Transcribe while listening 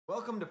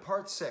Welcome to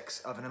part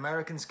 6 of An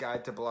American's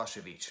Guide to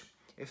Balašević.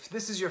 If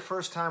this is your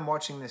first time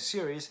watching this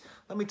series,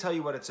 let me tell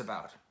you what it's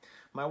about.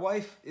 My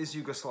wife is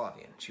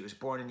Yugoslavian. She was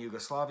born in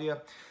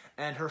Yugoslavia,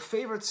 and her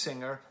favorite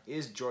singer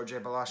is Đorđe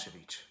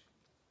Balašević.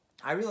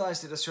 I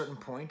realized at a certain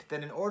point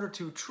that in order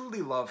to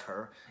truly love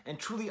her and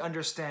truly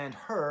understand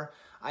her,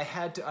 I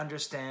had to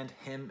understand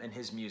him and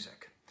his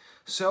music.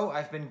 So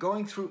I've been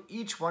going through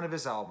each one of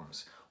his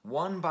albums,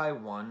 one by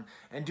one,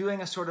 and doing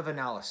a sort of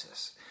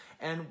analysis.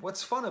 And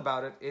what's fun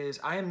about it is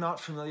I am not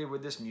familiar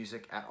with this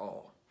music at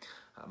all.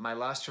 My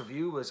last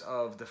review was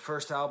of the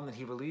first album that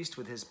he released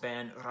with his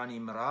band Rani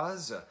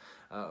Mraz,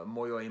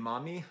 Mojoj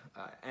Mami,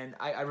 and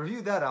I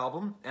reviewed that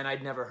album, and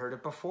I'd never heard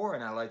it before,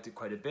 and I liked it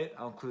quite a bit.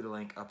 I'll include a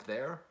link up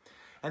there.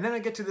 And then I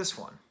get to this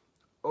one,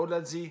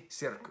 Odlazi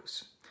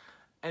Cirkus.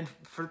 And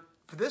for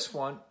this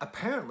one,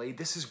 apparently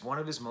this is one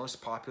of his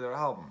most popular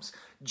albums,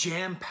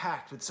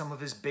 jam-packed with some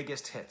of his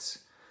biggest hits.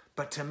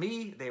 But to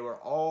me, they were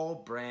all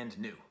brand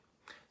new.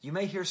 You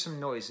may hear some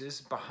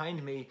noises.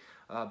 Behind me,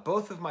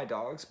 both of my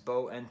dogs,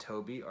 Bo and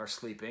Toby, are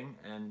sleeping,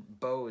 and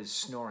Bo is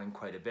snoring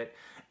quite a bit.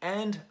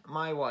 And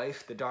my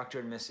wife, the Dr.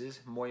 and Mrs.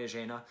 Moja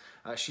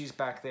Žena, she's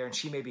back there, and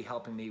she may be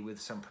helping me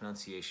with some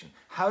pronunciation.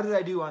 How did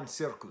I do on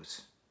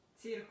circus?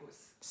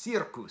 Cirkus.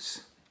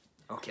 Circus.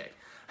 Okay.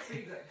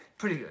 Pretty good.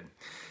 Pretty good.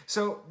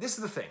 So this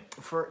is the thing.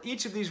 For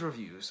each of these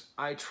reviews,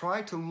 I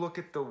try to look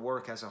at the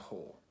work as a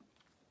whole.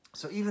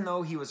 So even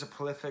though he was a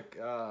prolific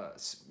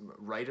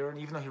writer, and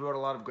even though he wrote a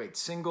lot of great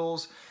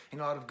singles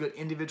and a lot of good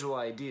individual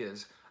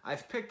ideas,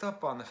 I've picked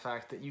up on the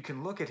fact that you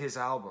can look at his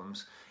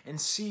albums and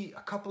see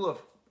a couple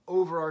of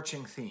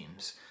overarching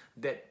themes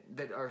that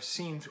are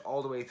seen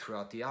all the way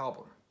throughout the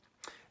album.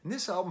 And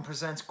this album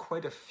presents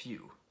quite a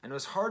few, and it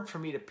was hard for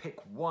me to pick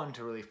one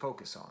to really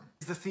focus on.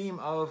 It's the theme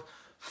of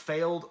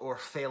failed or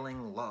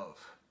failing love.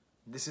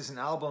 This is an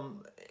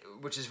album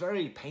which is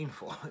very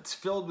painful. It's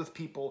filled with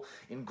people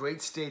in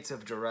great states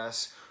of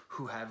duress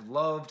who have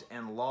loved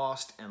and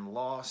lost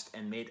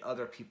and made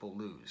other people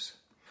lose.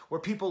 Or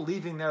people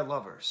leaving their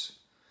lovers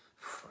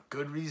for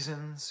good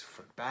reasons,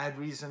 for bad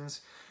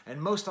reasons,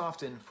 and most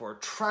often for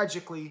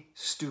tragically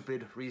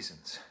stupid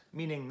reasons,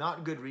 meaning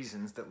not good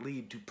reasons that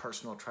lead to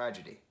personal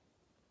tragedy.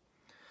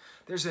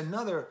 There's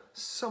another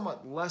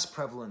somewhat less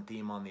prevalent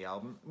theme on the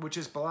album, which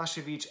is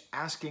Balašević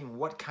asking,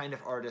 what kind of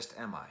artist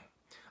am I?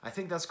 I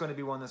think that's going to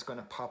be one that's going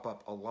to pop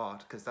up a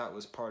lot, because that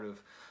was part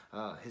of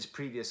his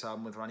previous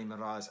album with Rani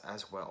Mraz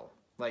as well.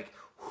 Like,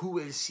 who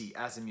is he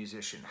as a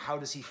musician? How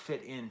does he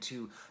fit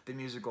into the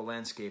musical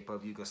landscape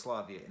of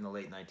Yugoslavia in the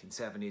late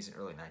 1970s and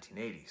early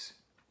 1980s?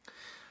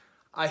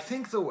 I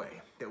think the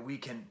way that we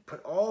can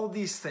put all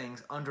these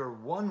things under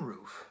one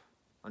roof,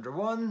 under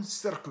one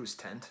circus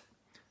tent.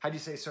 How do you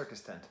say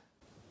circus tent?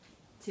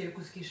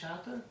 Cirkus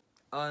kišator.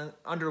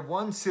 Under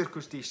one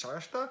cirkus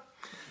disaster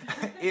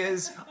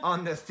is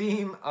on the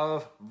theme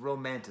of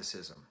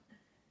Romanticism,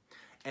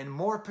 and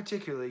more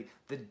particularly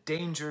the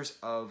dangers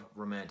of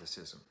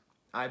Romanticism.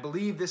 I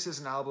believe this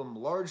is an album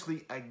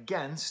largely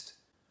against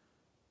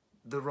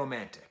the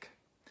romantic.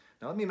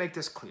 Now let me make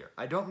this clear.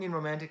 I don't mean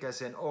romantic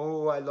as in,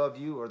 oh, I love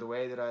you, or the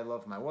way that I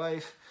love my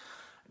wife.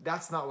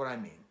 That's not what I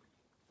mean.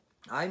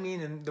 I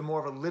mean in the more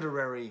of a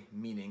literary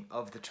meaning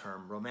of the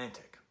term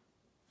romantic,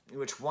 in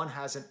which one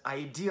has an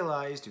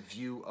idealized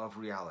view of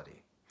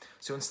reality.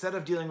 So instead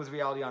of dealing with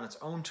reality on its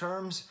own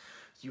terms,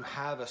 you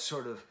have a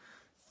sort of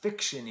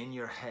fiction in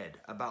your head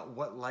about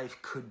what life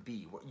could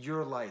be, what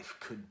your life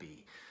could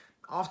be.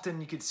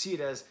 Often you could see it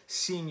as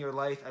seeing your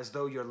life as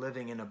though you're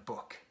living in a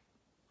book.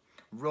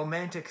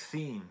 Romantic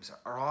themes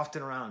are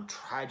often around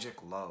tragic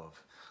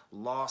love,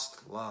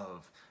 lost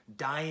love,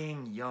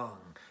 dying young,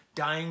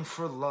 dying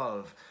for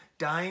love,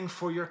 dying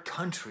for your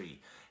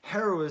country.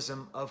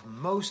 Heroism of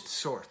most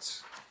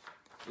sorts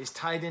is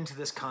tied into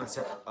this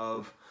concept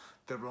of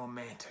the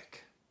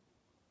romantic.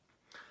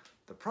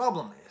 The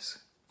problem is,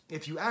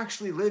 if you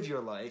actually live your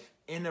life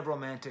in a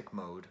romantic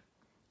mode,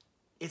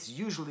 it's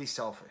usually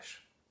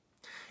selfish.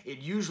 It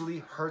usually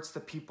hurts the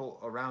people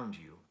around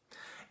you,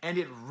 and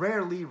it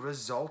rarely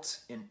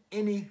results in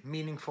any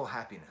meaningful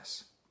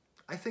happiness.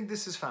 I think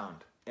this is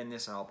found in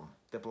this album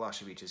that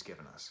Balašević has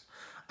given us.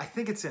 I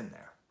think it's in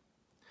there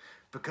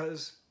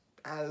because,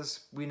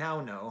 as we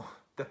now know,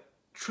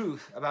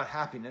 truth about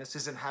happiness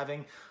is in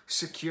having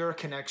secure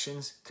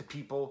connections to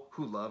people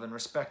who love and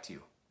respect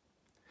you.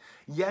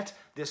 Yet,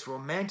 this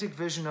romantic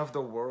vision of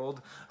the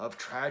world, of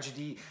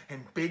tragedy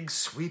and big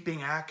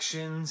sweeping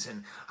actions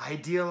and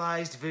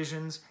idealized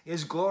visions,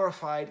 is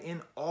glorified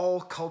in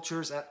all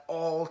cultures at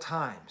all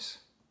times.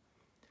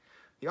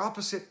 The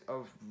opposite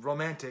of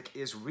romantic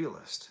is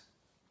realist.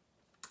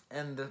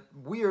 And the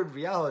weird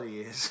reality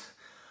is,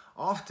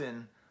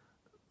 often,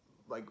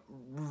 like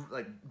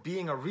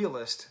being a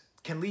realist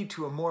can lead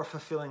to a more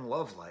fulfilling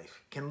love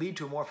life, can lead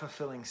to a more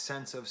fulfilling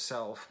sense of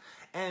self,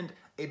 and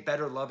a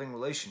better loving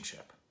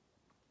relationship.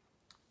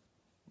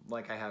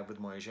 Like I have with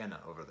Moja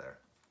Žena over there.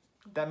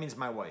 That means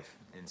my wife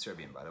in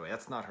Serbian, by the way.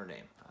 That's not her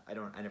name.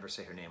 I never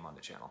say her name on the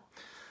channel.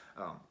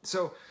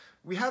 So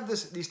we have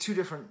these two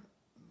different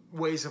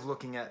ways of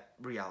looking at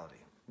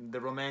reality. the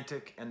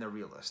romantic and the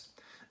realist.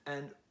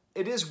 And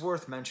it is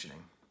worth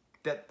mentioning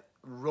that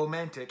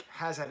romantic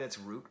has at its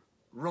root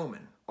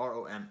Roman,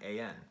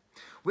 R-O-M-A-N,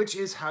 which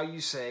is how you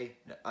say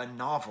a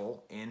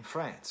novel in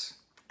France.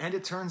 And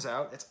it turns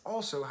out it's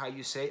also how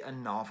you say a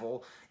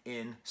novel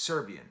in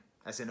Serbian,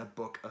 as in a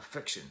book of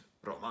fiction,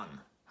 roman.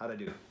 How'd I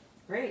do?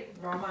 Great,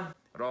 Roman.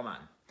 Roman.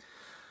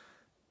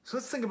 So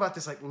let's think about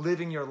this like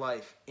living your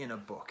life in a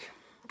book,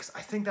 because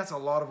I think that's a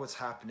lot of what's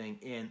happening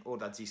in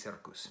Odlazi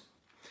Cirkus.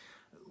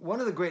 One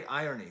of the great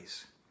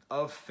ironies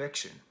of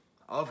fiction,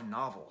 of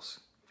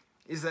novels,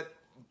 is that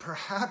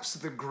perhaps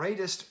the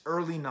greatest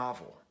early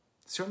novel,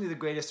 certainly the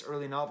greatest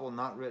early novel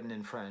not written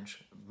in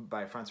French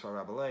by François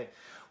Rabelais,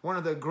 one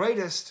of the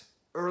greatest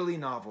early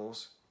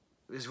novels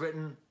is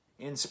written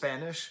in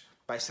Spanish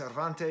by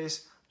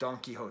Cervantes' Don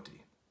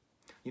Quixote.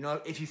 You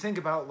know, if you think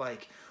about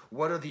like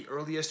what are the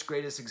earliest,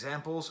 greatest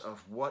examples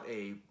of what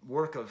a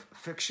work of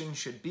fiction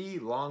should be,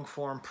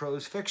 long-form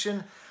prose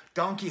fiction,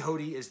 Don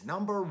Quixote is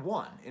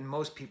 #1 in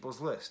most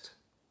people's list.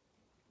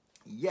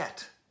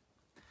 Yet,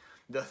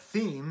 the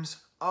themes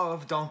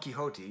of Don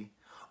Quixote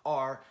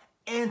are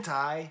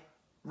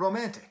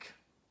anti-romantic.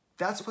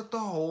 That's what the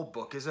whole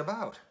book is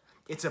about.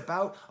 It's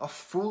about a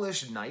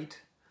foolish knight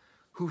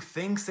who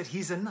thinks that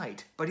he's a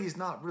knight, but he's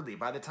not really.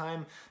 By the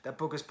time that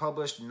book is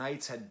published,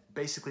 knights had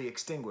basically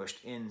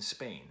extinguished in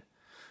Spain.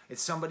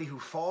 It's somebody who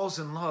falls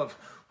in love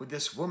with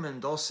this woman,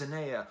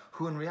 Dulcinea,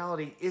 who in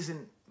reality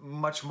isn't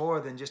much more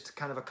than just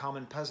kind of a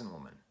common peasant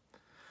woman.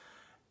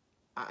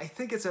 I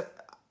think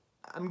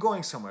I'm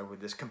going somewhere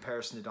with this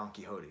comparison to Don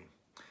Quixote,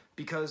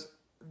 because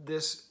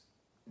there's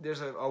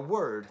a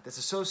word that's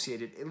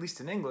associated, at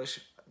least in English,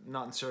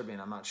 not in Serbian,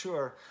 I'm not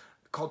sure,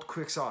 called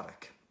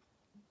Quixotic,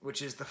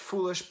 which is the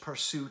foolish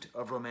pursuit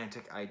of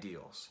romantic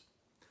ideals.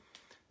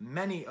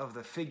 Many of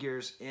the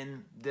figures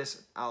in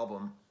this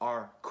album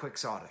are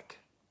Quixotic.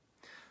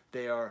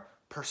 They are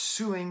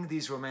pursuing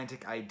these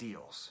romantic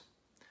ideals.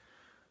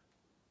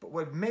 But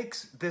what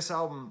makes this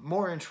album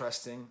more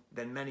interesting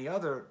than any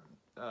other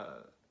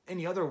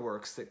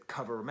works that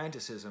cover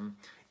romanticism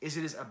is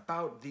it is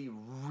about the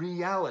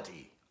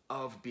reality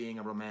of being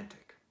a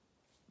romantic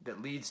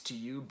that leads to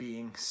you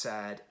being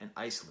sad and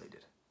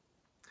isolated.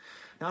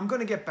 Now I'm going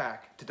to get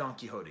back to Don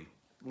Quixote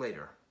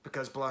later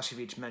because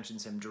Balašević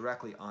mentions him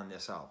directly on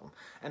this album.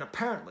 And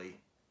apparently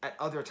at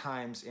other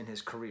times in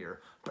his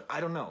career, but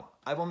I don't know.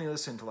 I've only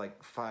listened to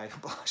like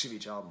 5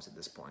 Balašević albums at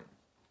this point.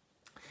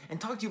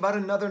 And talk to you about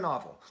another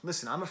novel.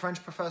 Listen, I'm a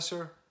French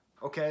professor,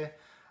 okay?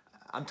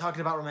 I'm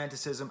talking about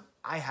Romanticism.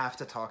 I have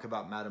to talk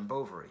about Madame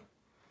Bovary.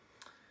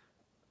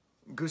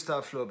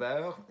 Gustave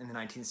Flaubert, in the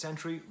 19th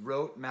century,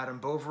 wrote Madame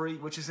Bovary,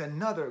 which is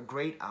another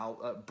great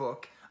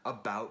book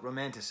about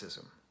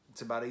Romanticism.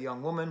 It's about a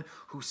young woman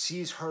who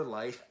sees her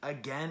life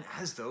again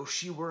as though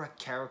she were a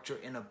character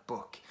in a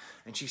book.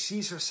 And she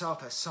sees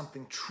herself as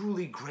something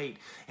truly great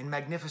and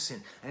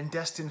magnificent and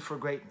destined for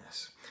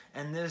greatness.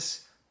 And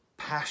this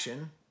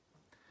passion,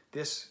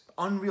 this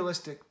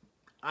unrealistic,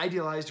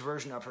 idealized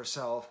version of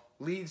herself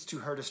leads to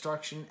her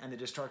destruction and the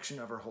destruction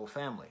of her whole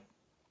family.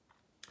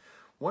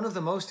 One of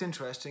the most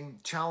interesting,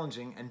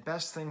 challenging, and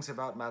best things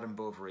about Madame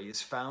Bovary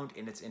is found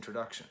in its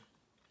introduction.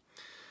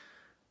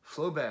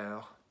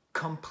 Flaubert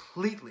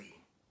completely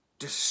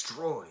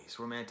destroys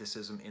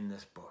Romanticism in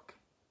this book.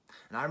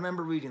 And I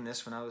remember reading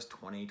this when I was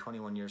 20,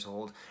 21 years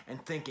old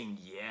and thinking,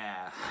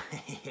 yeah,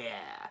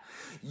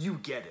 you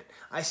get it.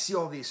 I see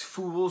all these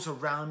fools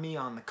around me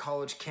on the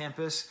college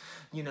campus,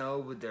 you know,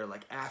 with their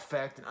like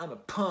affect, and I'm a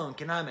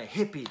punk and I'm a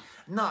hippie.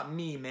 Not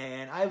me,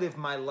 man. I live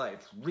my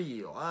life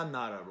real. I'm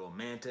not a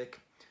romantic.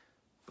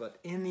 But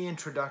in the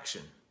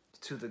introduction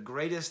to the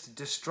greatest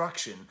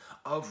destruction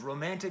of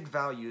romantic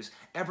values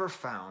ever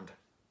found,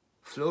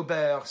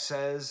 Flaubert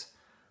says,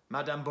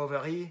 Madame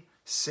Bovary,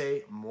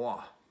 c'est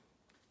moi.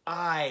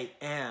 I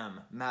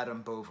am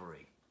Madame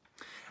Bovary.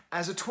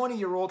 As a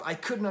 20-year-old, I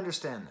couldn't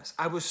understand this.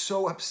 I was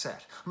so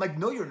upset. I'm like,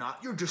 no, you're not.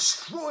 You're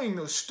destroying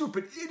those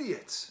stupid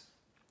idiots.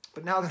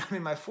 But now that I'm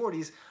in my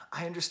 40s,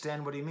 I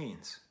understand what he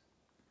means.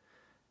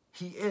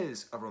 He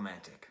is a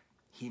romantic.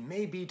 He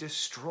may be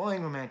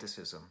destroying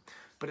Romanticism,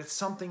 but it's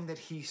something that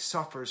he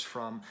suffers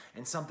from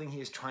and something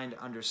he is trying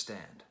to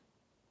understand.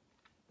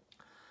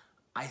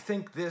 I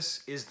think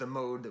this is the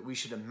mode that we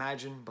should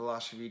imagine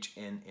Balašević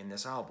in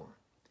this album.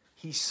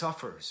 He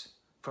suffers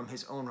from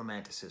his own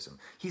romanticism.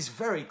 He's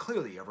very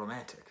clearly a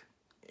romantic,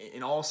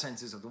 in all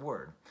senses of the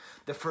word.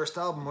 The first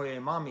album,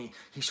 Moje Mami,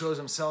 he shows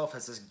himself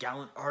as this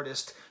gallant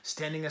artist,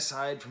 standing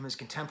aside from his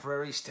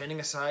contemporaries, standing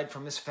aside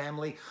from his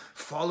family,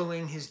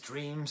 following his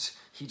dreams.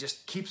 He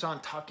just keeps on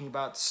talking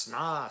about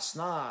sna,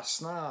 sna,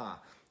 sna,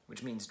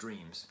 which means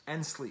dreams,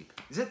 and sleep.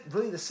 Is it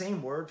really the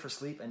same word for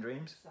sleep and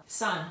dreams?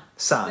 San.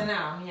 San. The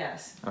noun,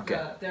 yes.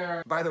 Okay. There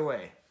are... By the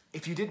way,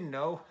 if you didn't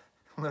know,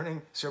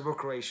 learning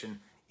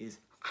Serbo-Croatian is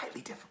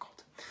highly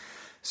difficult.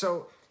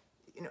 So,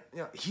 you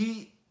know,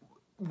 he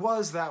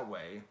was that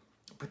way,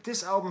 but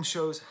this album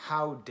shows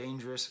how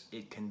dangerous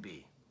it can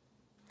be.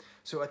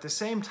 So at the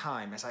same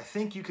time as I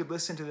think you could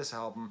listen to this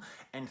album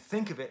and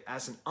think of it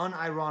as an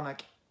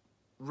unironic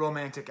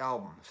romantic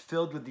album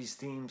filled with these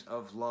themes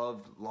of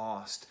love,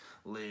 lost,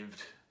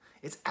 lived.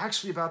 It's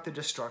actually about the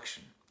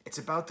destruction. It's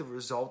about the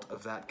result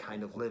of that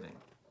kind of living.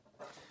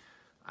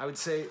 I would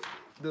say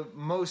the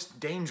most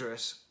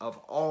dangerous of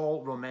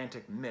all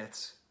romantic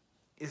myths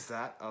is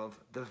that of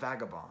the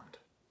vagabond,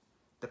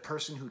 the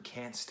person who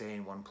can't stay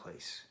in one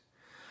place,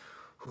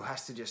 who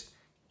has to just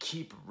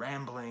keep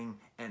rambling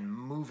and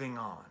moving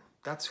on.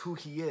 That's who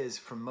he is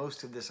for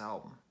most of this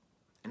album,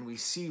 and we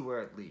see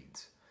where it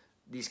leads.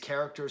 These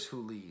characters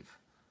who leave,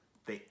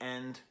 they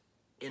end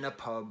in a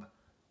pub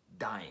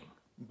dying.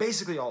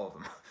 Basically all of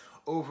them,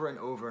 over and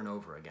over and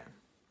over again.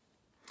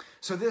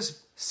 So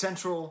this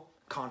central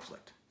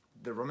conflict,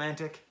 the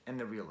romantic and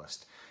the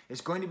realist,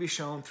 is going to be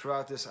shown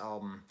throughout this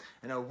album,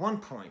 and at one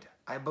point,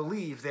 I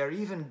believe they're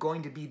even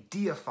going to be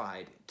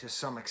deified to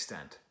some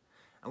extent.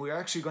 And we are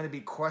actually going to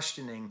be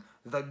questioning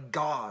the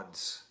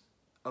gods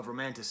of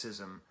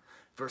Romanticism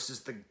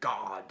versus the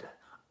god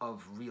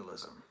of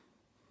realism.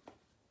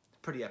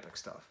 Pretty epic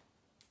stuff.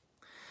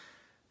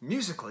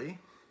 Musically,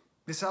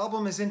 this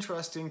album is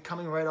interesting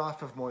coming right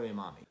off of Moyo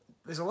Mami.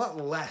 There's a lot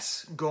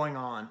less going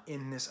on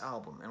in this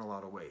album in a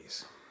lot of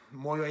ways.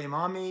 Moyo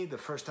Mami, the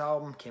first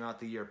album, came out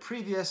the year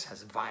previous,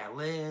 has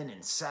violin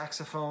and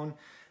saxophone.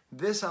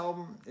 This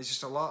album is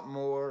just a lot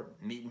more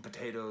meat and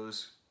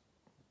potatoes,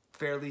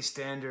 fairly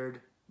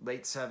standard,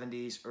 late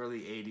 70s,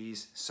 early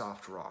 80s,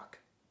 soft rock.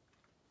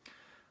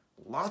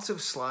 Lots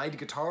of slide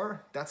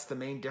guitar, that's the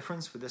main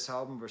difference with this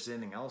album versus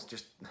anything else.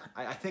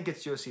 I think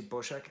it's Josip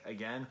Boček,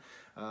 again,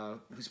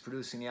 who's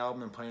producing the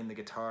album and playing the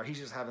guitar. He's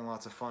just having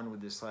lots of fun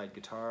with this slide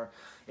guitar.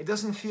 It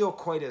doesn't feel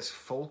quite as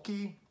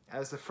folky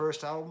as the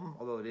first album,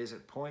 although it is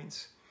at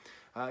points.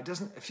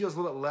 It feels a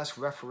little bit less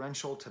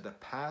referential to the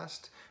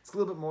past. It's a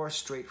little bit more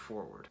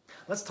straightforward.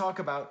 Let's talk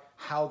about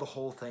how the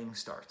whole thing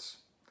starts.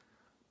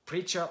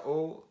 Priča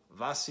o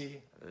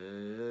Vasi,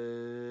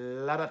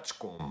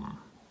 Ladačkom.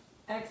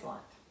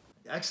 Excellent.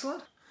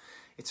 Excellent?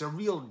 It's a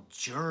real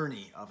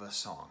journey of a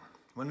song.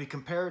 When we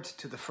compare it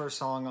to the first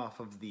song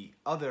off of the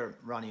other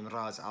Rani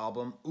Mraz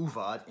album,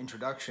 Uvad,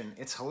 Introduction,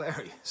 it's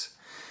hilarious.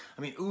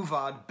 I mean,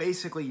 Uvad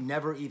basically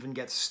never even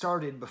gets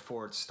started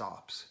before it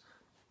stops.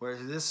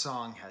 Whereas this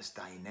song has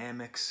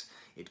dynamics,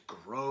 it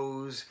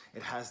grows,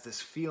 it has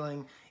this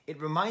feeling.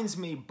 It reminds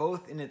me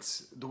both in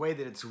the way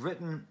that it's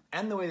written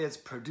and the way that it's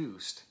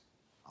produced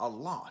a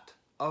lot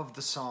of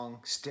the song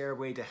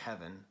Stairway to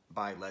Heaven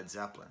by Led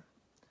Zeppelin.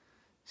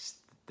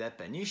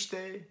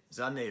 Stepenište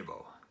za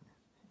nebo,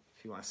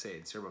 if you want to say it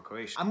in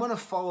Serbo-Croatian. I'm going to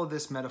follow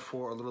this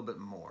metaphor a little bit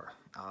more.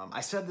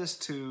 I said this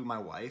to my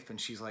wife, and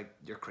she's like,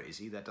 "You're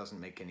crazy. That doesn't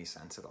make any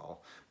sense at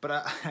all."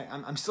 But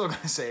I'm still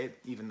going to say it,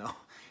 even though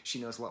she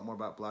knows a lot more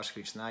about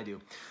Balašević than I do.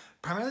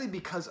 Primarily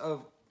because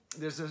of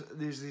there's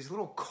these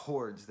little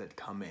chords that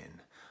come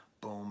in,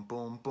 boom,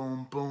 boom,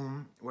 boom,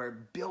 boom, where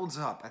it builds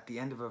up at the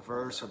end of a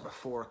verse or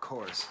before a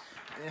chorus,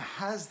 and it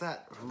has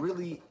that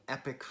really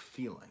epic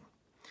feeling.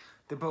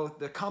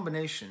 The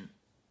combination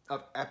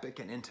of epic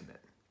and intimate,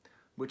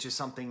 which is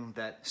something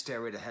that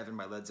Stairway to Heaven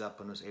by Led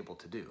Zeppelin was able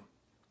to do.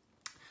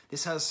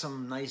 This has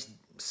some nice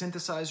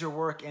synthesizer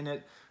work in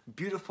it,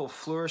 beautiful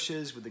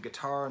flourishes with the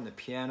guitar and the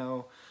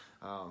piano.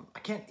 I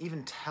can't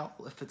even tell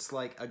if it's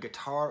like a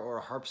guitar or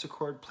a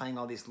harpsichord playing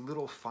all these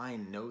little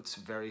fine notes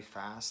very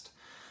fast.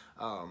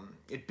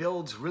 It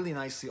builds really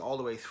nicely all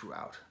the way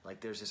throughout.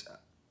 Like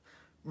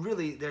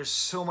there's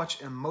so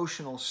much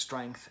emotional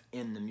strength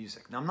in the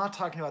music. Now, I'm not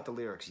talking about the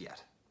lyrics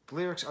yet. The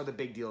lyrics are the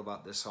big deal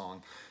about this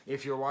song.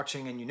 If you're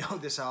watching and you know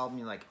this album,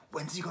 you're like,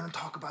 when's he going to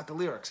talk about the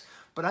lyrics?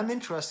 But I'm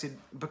interested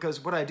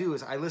because what I do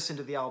is I listen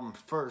to the album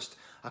first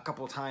a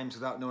couple of times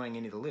without knowing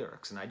any of the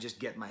lyrics, and I just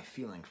get my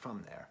feeling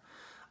from there.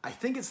 I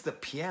think it's the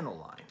piano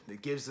line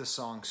that gives this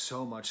song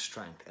so much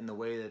strength, and the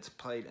way that it's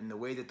played, and the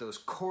way that those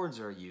chords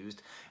are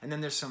used. And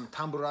then there's some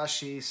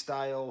tamburashi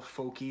style,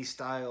 folky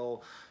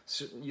style,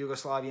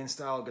 Yugoslavian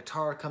style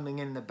guitar coming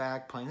in the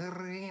back, playing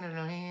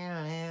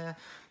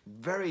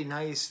very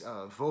nice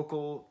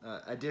vocal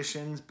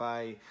additions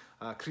by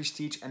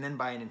Krstić, and then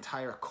by an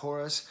entire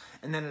chorus.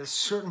 And then at a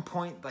certain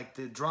point, like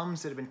the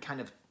drums that have been kind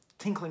of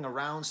tinkling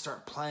around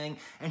start playing,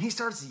 and he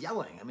starts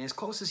yelling. I mean, as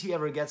close as he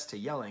ever gets to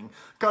yelling,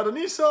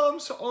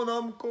 Nisam,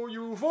 onam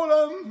koju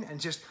volam,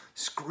 and just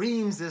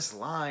screams this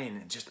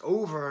line just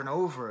over and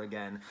over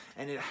again,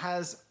 and it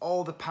has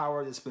all the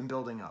power that's been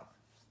building up.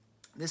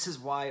 This is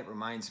why it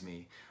reminds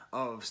me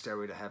of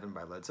Stairway to Heaven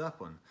by Led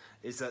Zeppelin,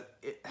 is that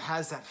it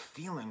has that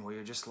feeling where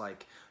you're just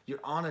like,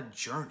 you're on a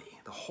journey.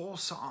 The whole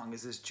song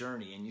is this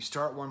journey, and you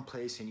start one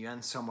place and you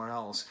end somewhere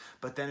else,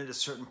 but then at a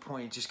certain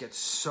point it just gets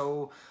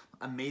so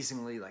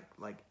amazingly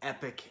like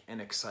epic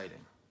and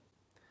exciting.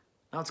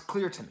 Now it's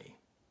clear to me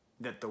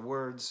that the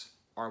words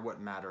are what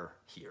matter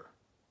here.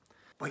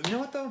 But you know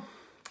what though?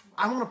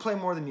 I want to play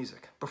more of the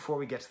music before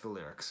we get to the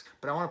lyrics,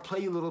 but I want to play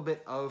you a little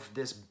bit of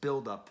this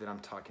build-up that I'm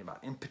talking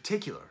about. In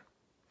particular,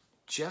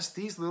 just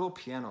these little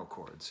piano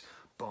chords,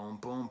 boom,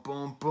 boom,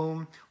 boom,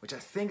 boom, which I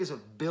think is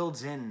what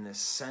builds in this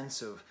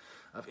sense of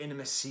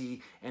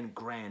intimacy and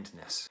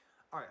grandness.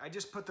 All right, I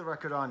just put the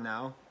record on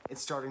now.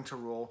 It's starting to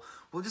roll.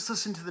 We'll just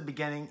listen to the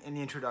beginning and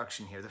the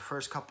introduction here, the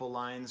first couple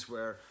lines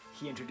where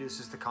he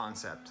introduces the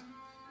concept.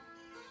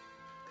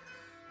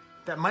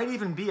 That might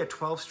even be a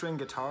 12-string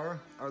guitar,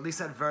 or at least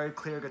that very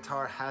clear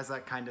guitar has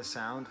that kind of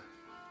sound.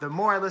 The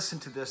more I listen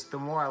to this, the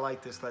more I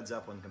like this Led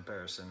Zeppelin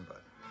comparison,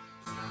 but...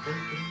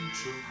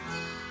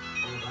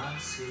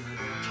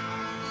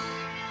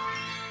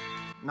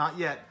 Not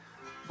yet.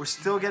 We're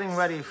still getting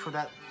ready for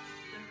that,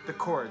 the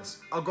chords.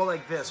 I'll go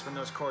like this when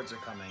those chords are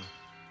coming.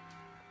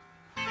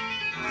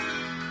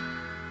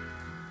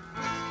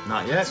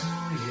 Not yet.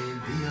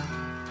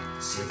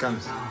 Here it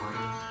comes.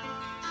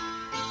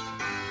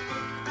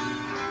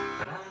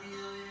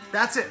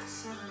 That's it.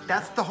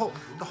 That's the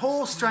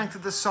whole strength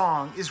of the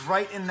song is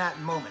right in that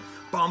moment.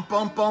 Bum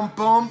bum bum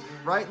bum.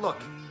 Right? Look,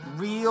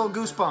 real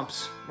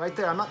goosebumps right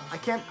there. I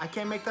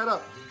can't make that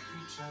up.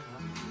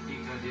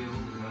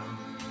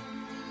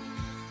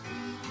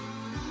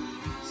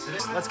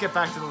 Let's get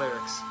back to the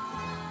lyrics.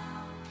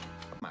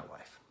 My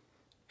wife,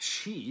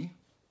 she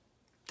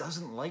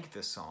doesn't like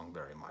this song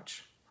very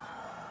much.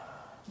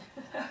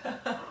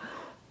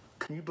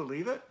 Can you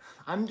believe it?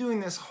 I'm doing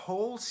this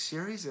whole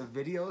series of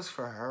videos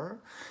for her,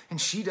 and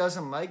she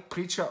doesn't like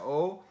Priča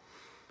o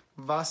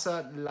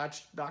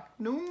Ladačkom.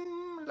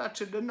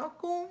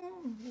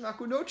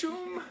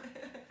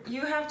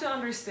 You have to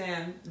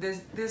understand,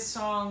 this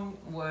song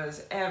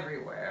was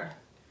everywhere.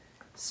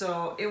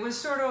 So it was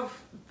sort of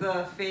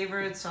the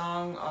favorite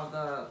song of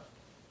the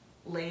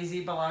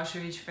lazy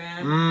Balašević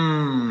fan.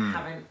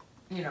 Haven't,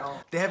 you know.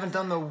 They haven't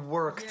done the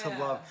work to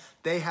love.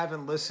 They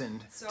haven't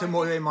listened to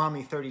More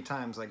Mommy 30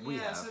 times like we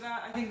have. So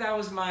I think that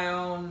was my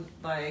own,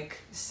 like,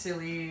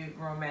 silly,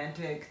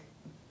 romantic,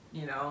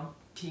 you know,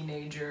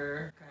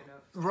 teenager kind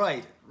of.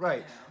 Right. You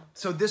know.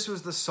 So this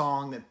was the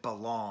song that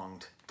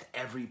belonged to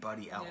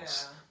everybody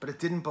else, but it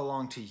didn't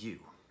belong to you.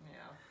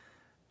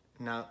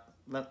 Yeah.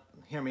 Now,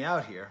 hear me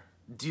out here.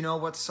 Do you know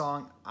what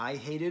song I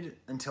hated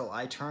until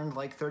I turned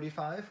like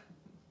 35?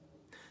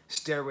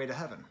 Stairway to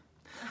Heaven.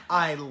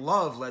 I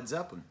love Led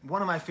Zeppelin,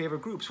 one of my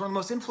favorite groups, one of the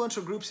most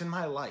influential groups in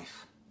my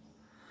life.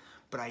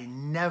 But I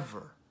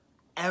never,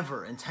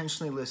 ever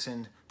intentionally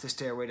listened to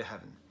Stairway to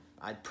Heaven.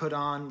 I'd put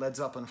on Led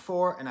Zeppelin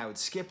 4 and I would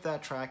skip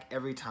that track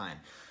every time.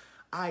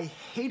 I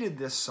hated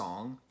this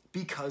song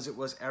because it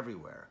was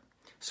everywhere.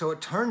 So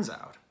it turns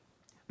out,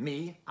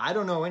 I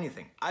don't know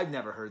anything. I've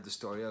never heard the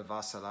story of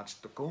Vasi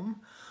Ladačkom.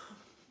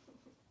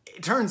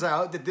 It turns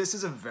out that this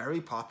is a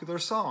very popular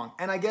song.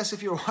 And I guess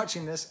if you're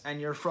watching this and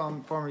you're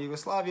from former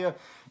Yugoslavia,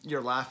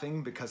 you're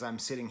laughing because I'm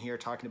sitting here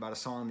talking about a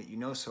song that you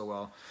know so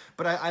well.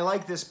 But I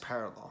like this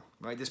parallel,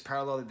 right? This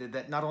parallel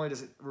that not only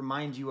does it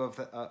remind you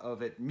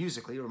of it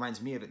musically, it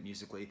reminds me of it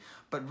musically,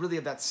 but really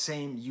of that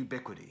same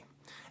ubiquity.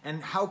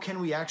 And how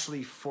can we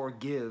actually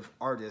forgive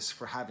artists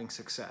for having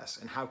success?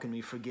 And how can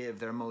we forgive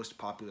their most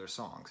popular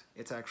songs?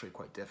 It's actually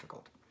quite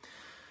difficult.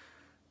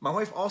 My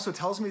wife also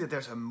tells me that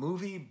there's a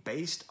movie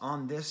based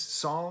on this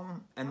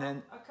song, and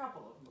then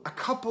a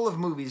couple of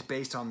movies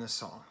based on this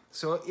song.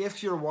 So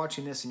if you're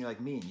watching this and you're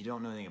like me and you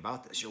don't know anything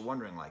about this, you're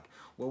wondering like,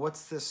 well,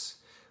 what's this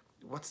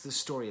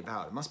story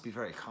about? It must be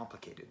very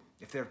complicated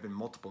if there have been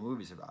multiple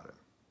movies about it.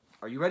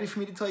 Are you ready for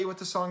me to tell you what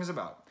the song is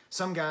about?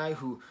 Some guy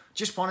who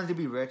just wanted to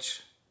be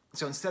rich,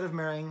 so instead of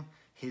marrying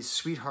his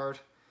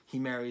sweetheart, he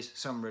marries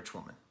some rich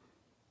woman,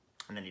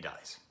 and then he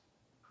dies.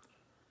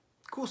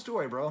 Cool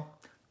story, bro.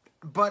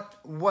 But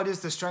what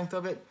is the strength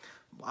of it?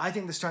 I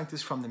think the strength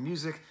is from the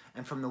music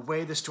and from the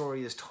way the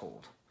story is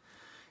told.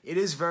 It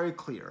is very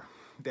clear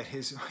that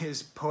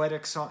his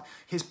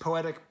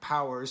poetic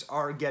powers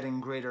are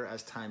getting greater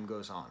as time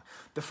goes on.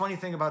 The funny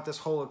thing about this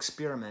whole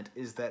experiment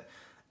is that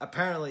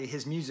apparently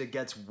his music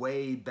gets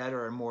way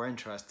better and more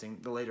interesting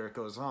the later it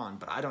goes on,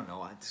 but I don't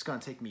know. It's going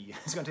to take me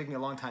a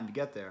long time to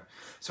get there.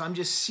 So I'm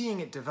just seeing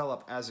it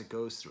develop as it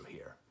goes through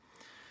here.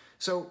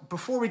 So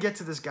before we get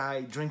to this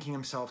guy drinking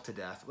himself to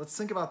death, let's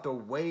think about the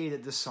way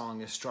that this song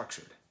is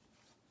structured.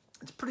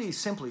 It's pretty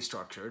simply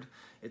structured.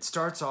 It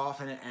starts off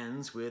and it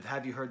ends with,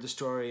 have you heard the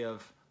story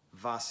of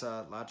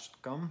Vasi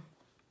Ladačkom?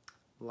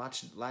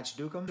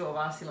 Ladačkom?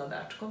 Vasi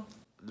Ladačkom.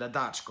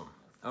 Ladačkom.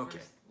 Okay.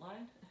 First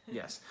line.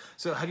 Yes.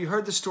 So have you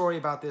heard the story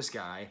about this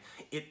guy?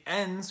 It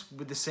ends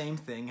with the same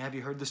thing. Have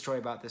you heard the story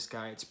about this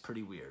guy? It's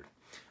pretty weird.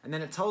 And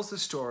then it tells the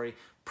story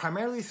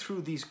primarily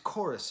through these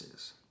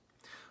choruses.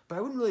 But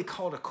I wouldn't really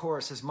call it a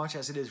chorus as much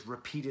as it is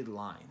repeated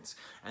lines.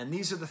 And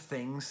these are the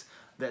things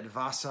that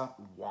Vasa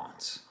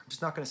wants. I'm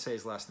just not going to say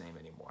his last name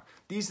anymore.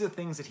 These are the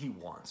things that he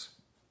wants.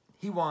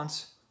 He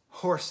wants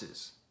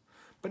horses,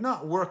 but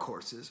not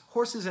workhorses.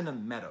 Horses in a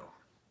meadow,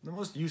 the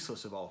most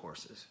useless of all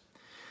horses.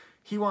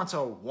 He wants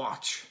a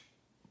watch.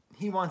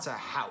 He wants a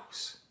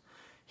house.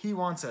 He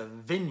wants a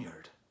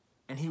vineyard.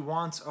 And he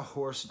wants a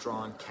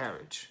horse-drawn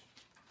carriage.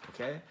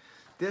 Okay?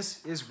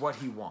 This is what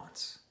he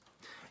wants.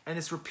 And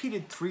it's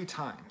repeated 3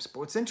 times. But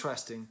what's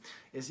interesting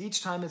is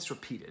each time it's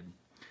repeated,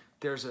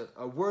 there's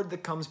a word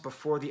that comes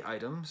before the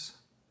items,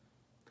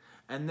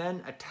 and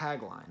then a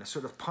tagline, a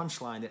sort of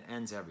punchline that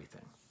ends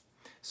everything.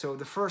 So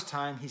the first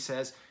time he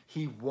says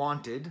he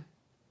wanted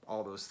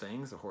all those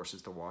things, the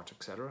horses to watch,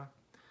 etc.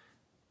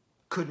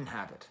 Couldn't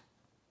have it.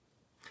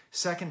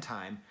 Second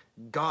time,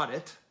 got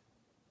it.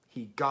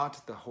 He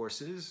got the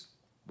horses,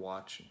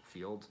 watch,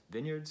 field,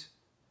 vineyards.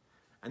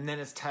 And then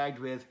it's tagged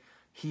with,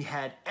 he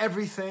had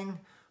everything,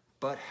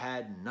 but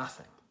had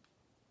nothing.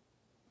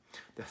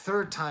 The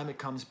third time it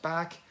comes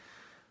back,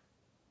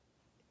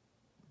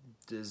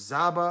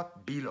 Jaba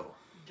Bilo.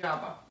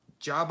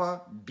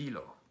 Jaba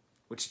Bilo,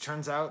 which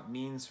turns out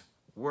means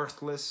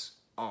worthless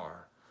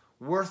are.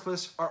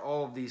 Worthless are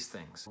all of these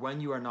things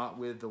when you are not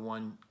with the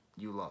one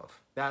you love.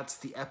 That's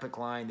the epic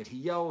line that he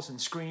yells and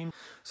screams.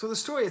 So the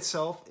story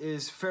itself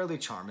is fairly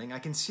charming. I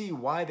can see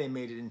why they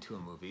made it into a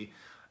movie.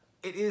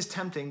 It is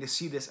tempting to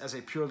see this as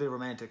a purely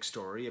romantic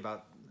story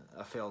about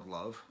a failed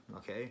love,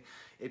 okay?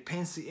 It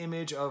paints the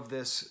image of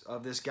this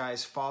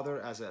guy's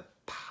father as a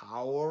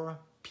Paor,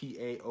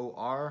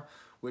 P-A-O-R,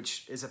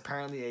 which is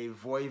apparently a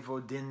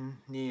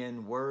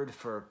Vojvodinian word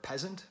for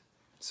peasant.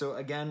 So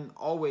again,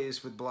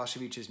 always with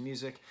Balašević's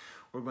music,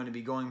 we're going to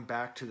be going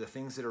back to the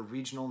things that are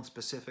regional and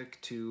specific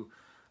to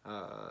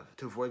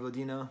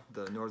Vojvodina,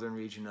 the northern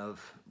region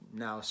of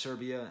now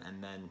Serbia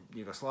and then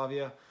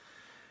Yugoslavia.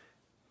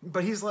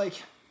 But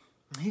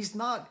he's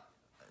not,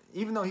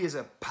 even though he is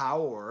a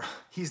power,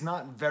 he's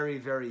not very,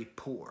 very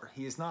poor.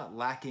 He is not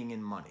lacking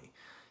in money.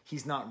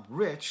 He's not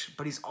rich,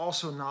 but he's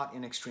also not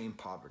in extreme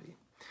poverty.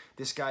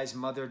 This guy's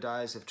mother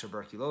dies of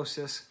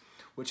tuberculosis,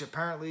 which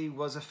apparently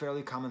was a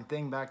fairly common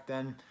thing back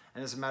then.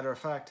 And as a matter of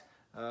fact,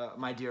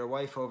 my dear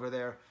wife over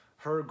there,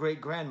 her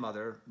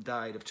great-grandmother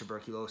died of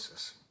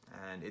tuberculosis.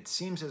 And it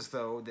seems as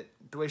though that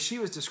the way she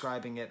was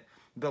describing it,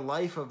 the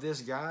life of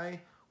this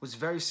guy was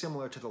very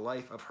similar to the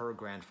life of her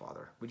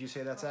grandfather. Would you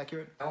say that's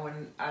accurate?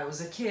 When I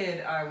was a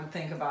kid, I would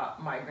think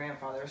about my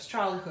grandfather's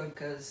childhood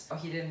because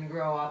he didn't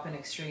grow up in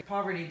extreme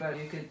poverty, but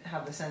you could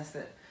have the sense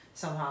that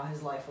somehow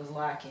his life was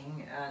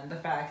lacking. And the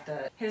fact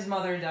that his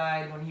mother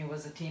died when he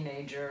was a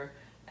teenager,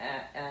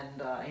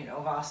 and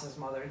Vasa's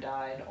mother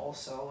died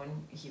also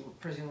when he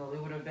presumably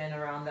would have been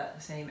around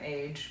that same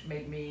age,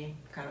 made me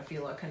kind of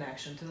feel a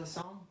connection to the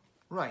song.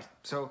 Right.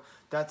 So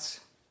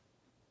that's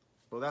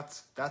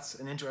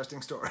an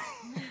interesting story.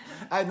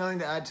 I had nothing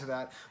to add to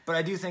that, but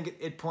I do think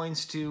it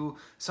points to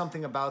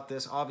something about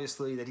this,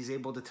 obviously, that he's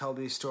able to tell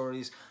these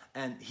stories,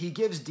 and he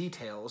gives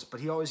details, but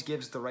he always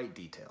gives the right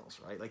details,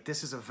 right? Like,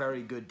 this is a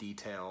very good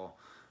detail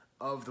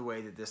of the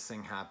way that this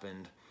thing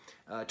happened.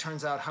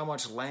 Turns out, how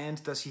much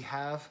land does he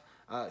have?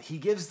 He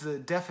gives the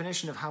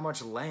definition of how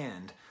much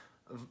land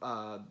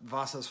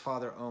Vasa's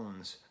father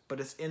owns, but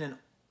it's in an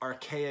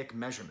archaic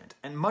measurement.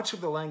 And much of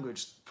the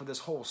language for this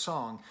whole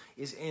song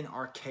is in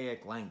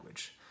archaic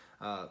language.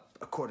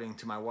 According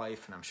to my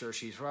wife, and I'm sure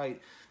she's right,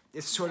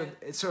 it's sort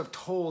of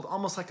told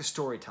almost like a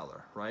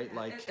storyteller, right?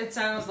 Like it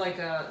sounds like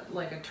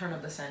a turn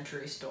of the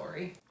century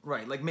story.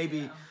 Right, like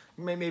maybe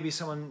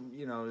someone,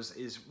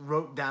 is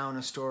wrote down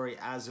a story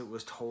as it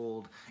was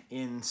told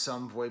in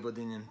some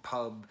Vojvodinian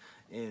pub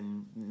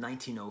in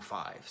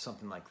 1905,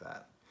 something like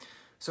that.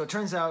 So it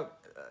turns out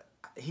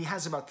he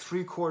has about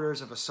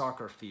 3/4 of a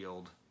soccer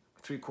field,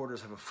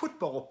 3/4 of a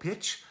football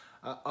pitch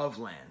of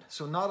land.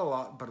 So not a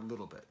lot, but a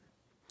little bit.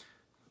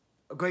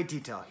 A great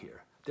detail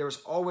here. There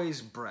was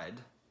always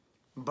bread,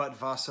 but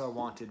Vasa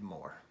wanted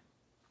more.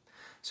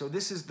 So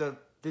this is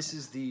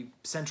the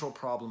central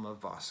problem of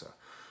Vasa.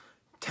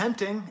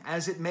 Tempting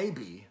as it may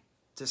be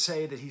to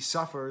say that he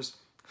suffers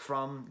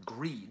from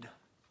greed,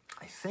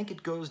 I think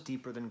it goes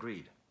deeper than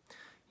greed.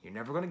 You're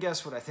never going to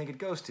guess what I think it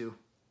goes to.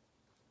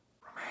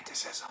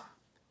 Romanticism.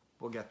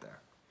 We'll get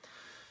there.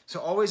 So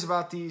always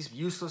about these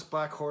useless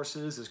black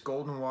horses, this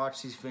golden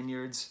watch, these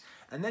vineyards,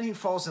 and then he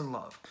falls in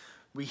love.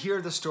 We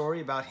hear the story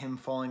about him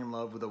falling in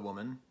love with a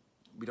woman.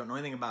 We don't know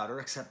anything about her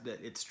except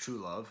that it's true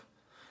love.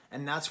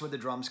 And that's where the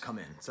drums come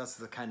in. So that's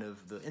the kind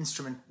of the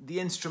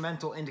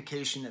instrumental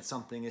indication that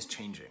something is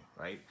changing,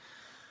 right?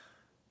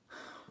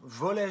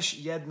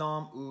 Voleš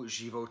jednom u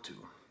životu,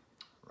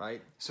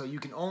 right? So you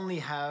can only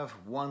have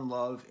one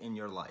love in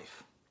your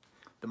life.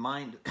 The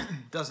mind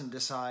doesn't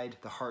decide,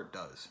 the heart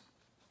does.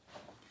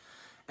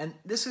 And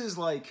this is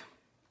like,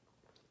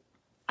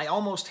 I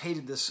almost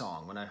hated this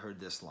song when I heard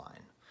this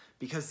line,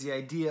 because the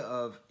idea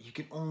of you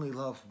can only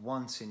love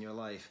once in your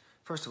life,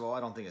 first of all, I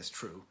don't think it's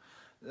true.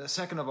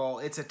 Second of all,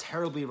 it's a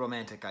terribly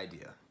romantic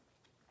idea.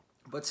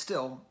 But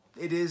still,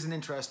 it is an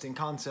interesting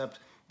concept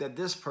that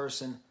this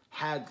person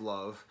had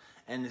love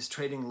and is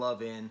trading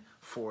love in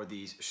for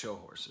these show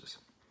horses.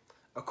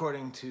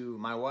 According to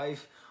my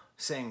wife,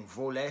 saying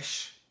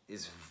voleš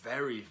is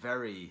very,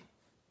 very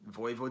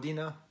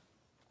Vojvodina.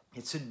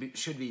 It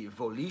should be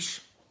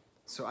voliš.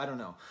 So I don't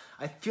know.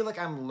 I feel like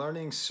I'm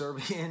learning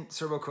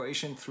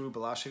Serbo-Croatian through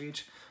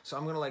Balašević. So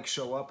I'm going to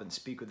show up and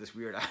speak with this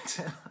weird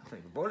accent. I'm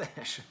like,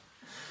 voleš.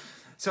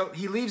 So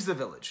he leaves the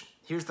village.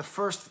 Here's the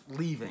first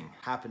leaving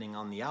happening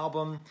on the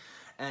album.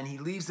 And he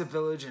leaves the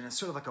village, and it's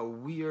sort of like a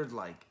weird,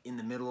 in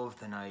the middle of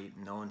the night,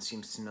 no one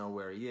seems to know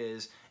where he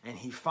is. And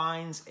he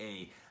finds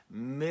a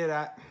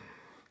miradzika,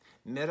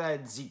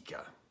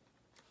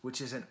 which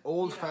is an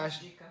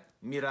old-fashioned...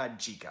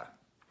 Miradzika.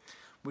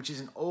 which is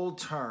an old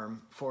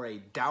term for a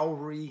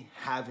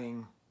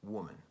dowry-having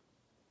woman.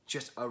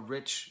 Just a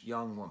rich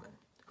young woman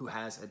who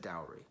has a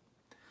dowry.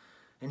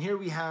 And here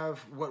we have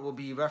what will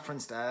be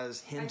referenced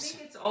as him. I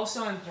think it's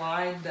also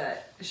implied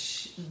that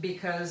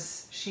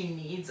because she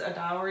needs a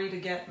dowry to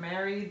get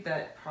married,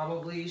 that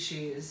probably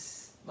she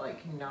is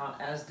like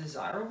not as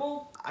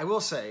desirable. I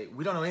will say,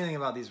 we don't know anything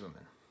about these women.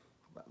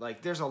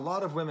 Like, there's a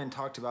lot of women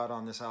talked about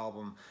on this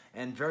album,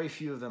 and very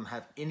few of them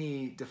have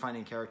any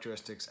defining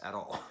characteristics at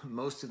all.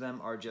 Most of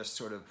them are just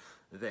sort of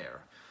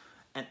there.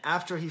 And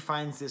after he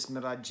finds this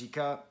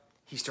Mirajika,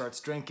 he starts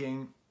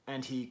drinking,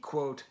 and he,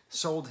 quote,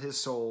 sold his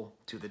soul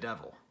to the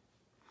devil.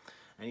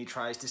 And he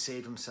tries to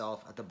save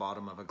himself at the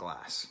bottom of a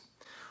glass.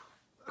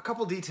 A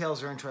couple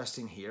details are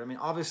interesting here. I mean,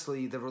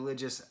 obviously, the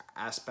religious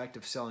aspect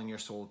of selling your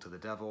soul to the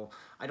devil,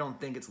 I don't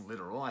think it's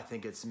literal. I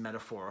think it's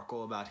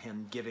metaphorical about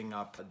him giving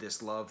up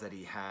this love that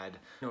he had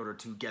in order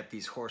to get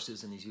these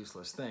horses and these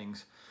useless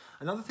things.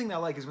 Another thing that I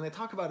like is when they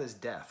talk about his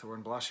death, or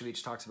when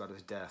Balašević talks about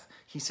his death,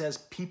 he says,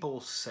 people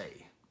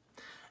say.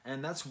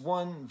 And that's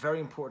one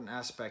very important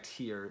aspect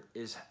here,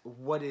 is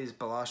what is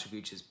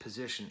Balašević's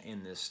position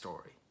in this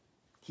story.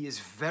 He is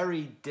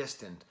very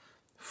distant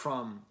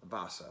from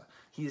Vasa.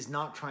 He is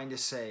not trying to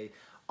say,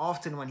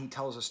 often when he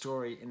tells a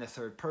story in the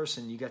third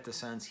person, you get the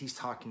sense he's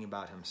talking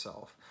about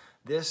himself.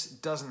 This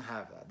doesn't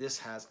have that. This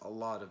has a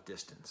lot of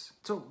distance.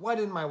 So why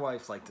didn't my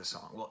wife like the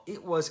song? Well,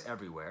 it was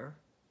everywhere,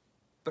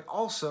 but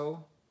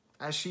also,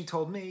 as she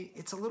told me,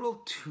 it's a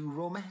little too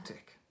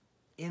romantic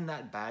in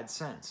that bad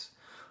sense.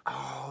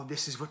 Oh,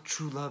 this is what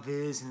true love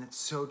is, and it's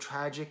so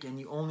tragic, and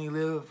you only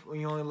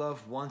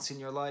love once in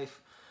your life.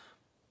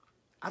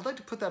 I'd like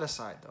to put that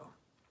aside, though.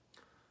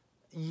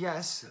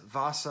 Yes,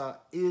 Vasa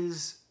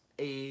is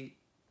a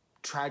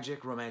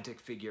tragic romantic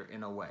figure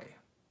in a way,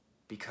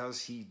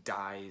 because he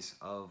dies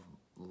of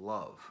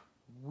love.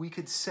 We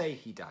could say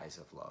he dies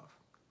of love.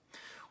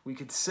 We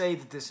could say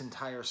that this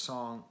entire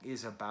song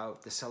is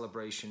about the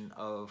celebration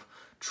of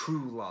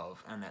true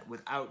love, and that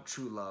without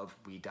true love,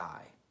 we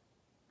die.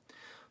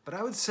 But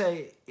I would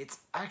say it's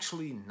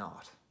actually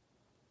not.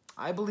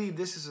 I believe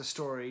this is a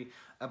story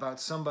about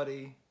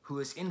somebody who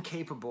is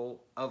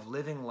incapable of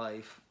living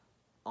life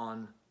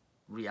on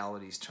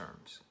reality's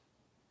terms.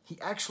 He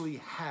actually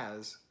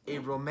has a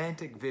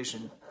romantic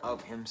vision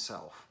of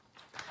himself.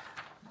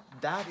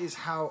 That is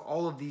how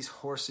all of these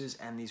horses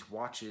and these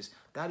watches,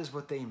 that is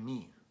what they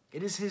mean.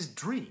 It is his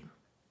dream.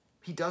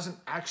 He doesn't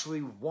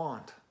actually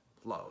want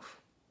love.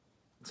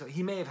 So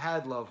he may have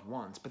had love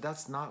once, but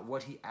that's not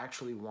what he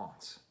actually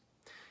wants.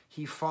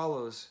 He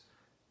follows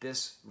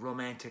this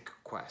romantic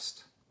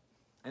quest.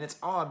 And it's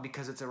odd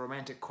because it's a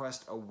romantic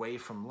quest away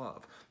from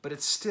love, but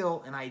it's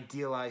still an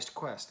idealized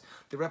quest.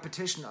 The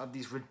repetition of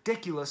these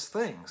ridiculous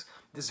things,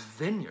 this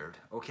vineyard,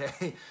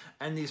 okay,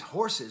 and these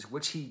horses,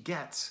 which he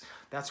gets,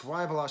 that's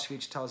why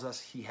Balašević tells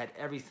us he had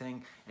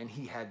everything and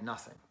he had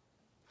nothing.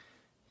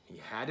 He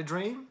had a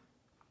dream,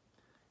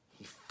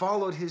 he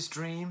followed his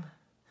dream,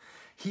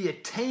 he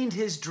attained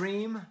his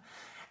dream,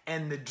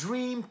 and the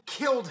dream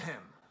killed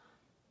him.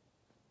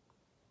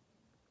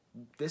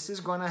 This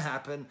is going to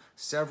happen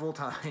several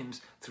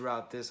times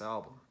throughout this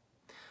album.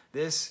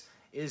 This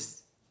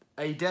is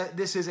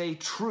a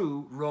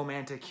true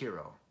romantic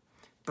hero,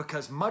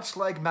 because much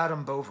like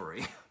Madame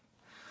Bovary,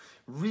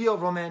 real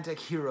romantic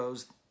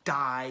heroes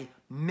die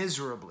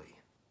miserably.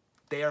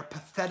 They are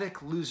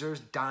pathetic losers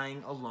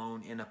dying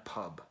alone in a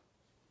pub.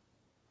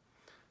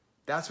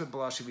 That's what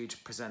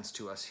Balašević presents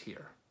to us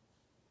here.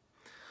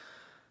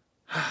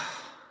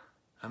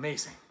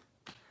 Amazing.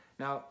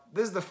 Now,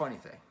 this is the funny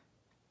thing.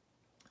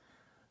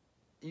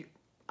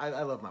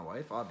 I love my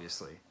wife,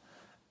 obviously,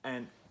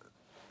 and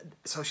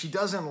so she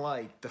doesn't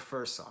like the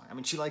first song. I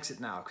mean, she likes it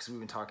now because we've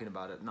been talking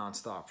about it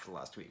nonstop for the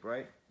last week,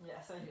 right?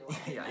 Yes, I do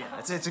like it. Yeah,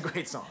 it's a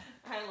great song.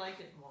 I like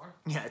it more.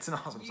 Yeah, it's an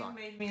awesome song.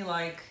 You made me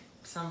like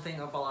something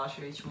of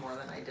Balašević more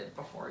than I did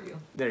before you.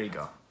 There you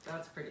go.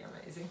 That's pretty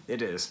amazing.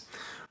 It is.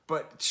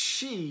 But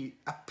she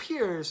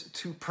appears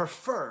to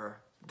prefer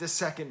the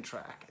second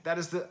track. That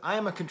is I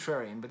am a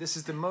contrarian, but this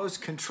is the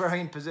most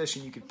contrarian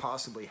position you could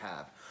possibly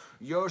have.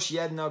 Još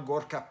jedna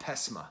gorka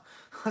pesma.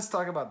 Let's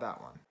talk about that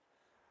one.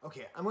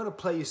 Okay, I'm going to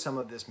play you some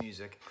of this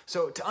music.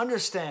 So to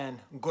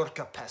understand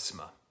gorka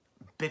pesma,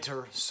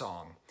 bitter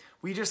song,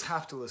 we just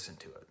have to listen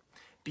to it,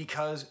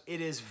 because it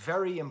is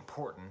very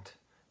important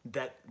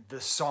that the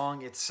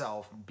song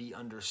itself be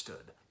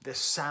understood, the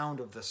sound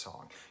of the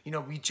song. You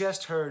know, we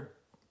just heard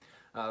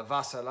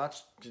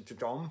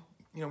Ladačkom.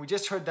 You know, we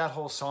just heard that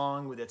whole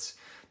song with its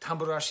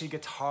tamburashi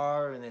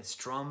guitar and its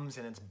drums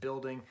and its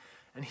building.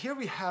 And here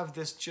we have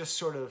this just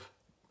sort of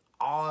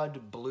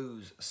odd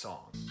blues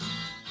song.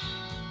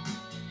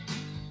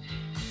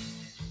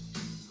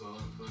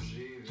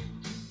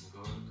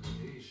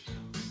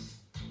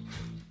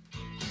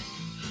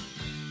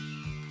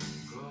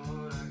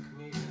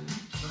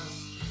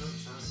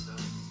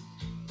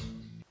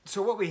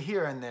 So what we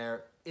hear in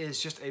there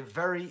is just a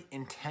very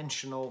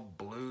intentional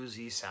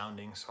bluesy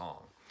sounding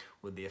song,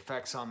 with the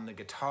effects on the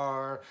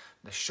guitar,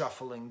 the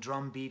shuffling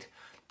drum beat.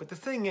 But the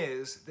thing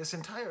is, this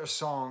entire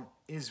song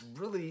is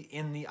really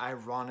in the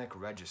ironic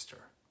register.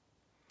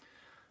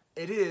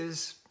 It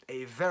is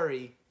a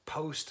very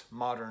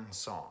postmodern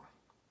song.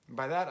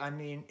 By that I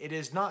mean it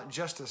is not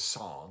just a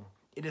song,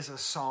 it is a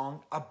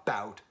song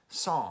about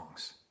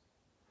songs.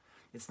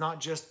 It's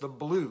not just the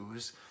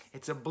blues,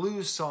 it's a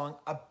blues song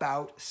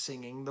about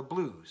singing the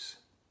blues.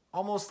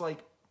 Almost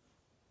like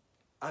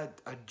a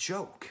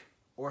joke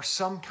or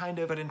some kind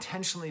of an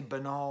intentionally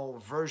banal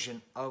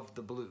version of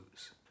the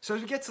blues. So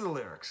to get to the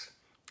lyrics,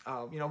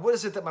 what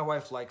is it that my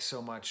wife likes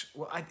so much?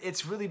 Well,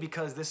 it's really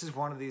because this is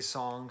one of these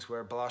songs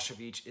where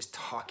Balašević is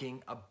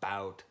talking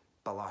about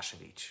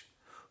Balašević.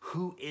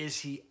 Who is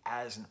he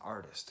as an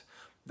artist?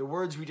 The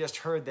words we just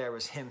heard there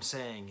was him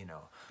saying,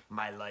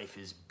 my life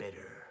is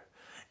bitter,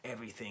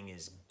 everything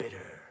is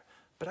bitter.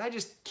 But I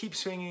just keep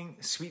singing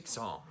sweet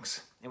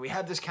songs. And we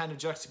have this kind of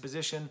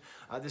juxtaposition,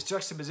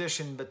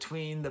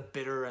 between the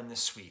bitter and the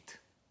sweet.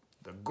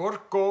 The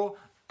gorko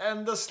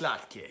and the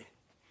slatke.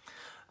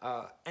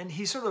 And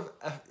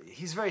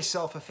he's very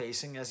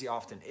self-effacing, as he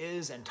often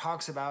is, and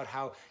talks about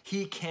how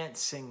he can't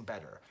sing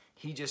better.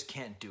 He just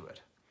can't do it.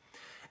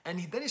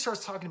 And then he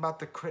starts talking about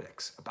the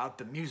critics, about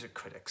the music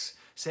critics,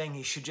 saying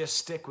he should just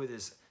stick with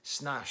his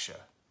snasha,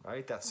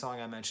 right? That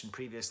song I mentioned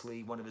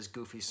previously, one of his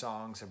goofy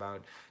songs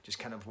about just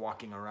kind of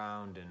walking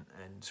around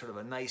and sort of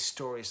a nice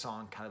story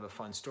song, kind of a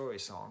fun story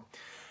song.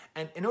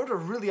 And in order to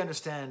really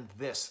understand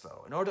this,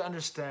 though, in order to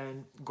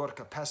understand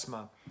Gorka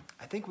Pesma,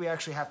 I think we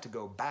actually have to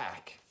go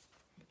back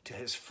to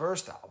his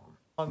first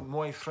album,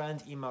 Moj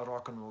friend ima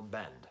rock and roll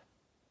band.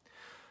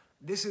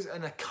 This is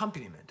an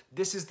accompaniment.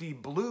 This is the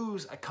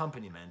blues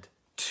accompaniment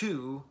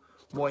to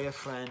Moj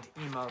friend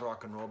ima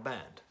rock and roll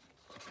band.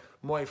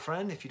 Moj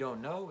friend, if you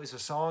don't know, is a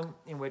song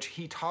in which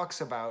he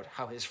talks about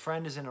how his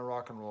friend is in a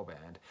rock and roll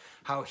band,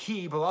 how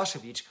he,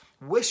 Balašević,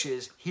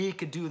 wishes he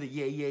could do the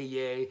yay, yay,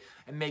 yay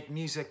and make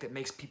music that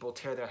makes people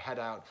tear their head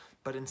out,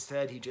 but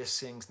instead he just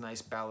sings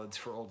nice ballads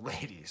for old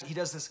ladies. He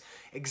does this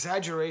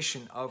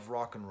exaggeration of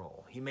rock and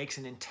roll. He makes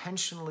an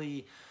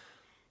intentionally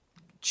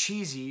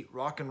cheesy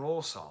rock and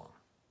roll song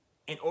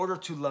in order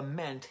to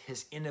lament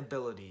his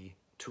inability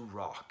to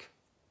rock.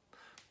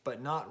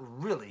 But not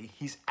really.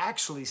 He's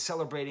actually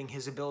celebrating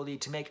his ability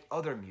to make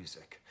other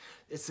music.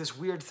 It's this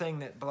weird thing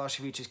that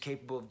Balašević is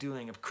capable of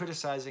doing, of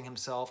criticizing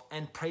himself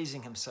and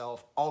praising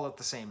himself all at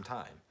the same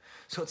time.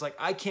 So it's like,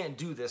 I can't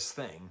do this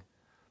thing,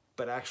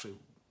 but actually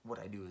what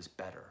I do is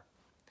better.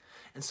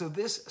 And so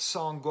this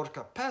song,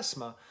 Gorka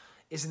Pesma,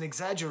 is an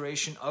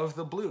exaggeration of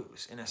the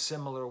blues in a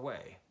similar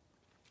way.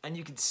 And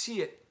you can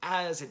see it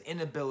as an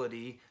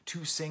inability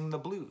to sing the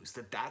blues,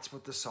 that's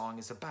what the song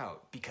is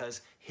about, because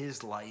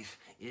his life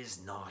is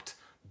not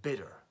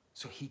bitter.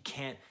 So he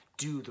can't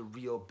do the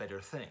real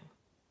bitter thing.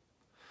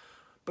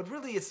 But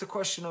really it's the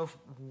question of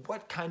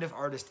what kind of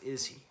artist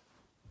is he?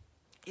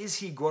 Is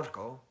he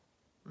Gorko?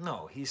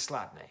 No, he's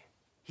Slatne.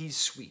 He's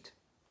sweet.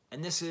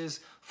 And this is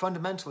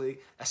fundamentally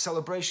a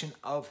celebration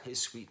of his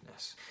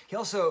sweetness. He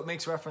also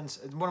makes reference,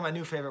 one of my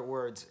new favorite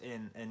words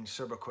in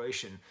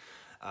Serbo-Croatian,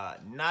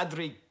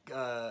 nadri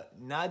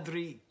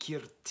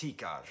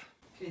kritičar.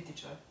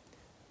 Kritičar.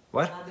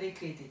 What? Nadri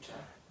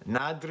kritičar.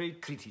 Nadri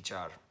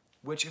kritičar.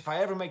 Which, if I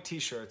ever make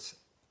t-shirts,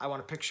 I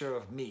want a picture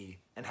of me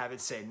and have it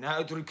say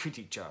nadri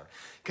kritičar.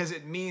 Because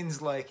it means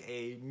like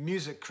a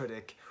music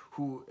critic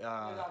who...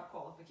 without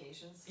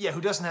qualifications. Yeah,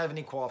 who doesn't have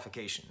any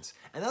qualifications.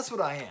 And that's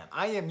what I am.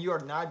 I am your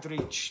nadri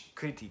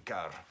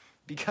kritičar.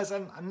 Because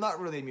I'm not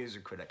really a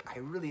music critic. I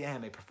really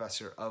am a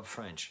professor of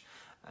French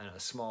at a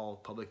small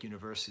public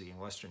university in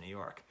Western New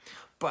York.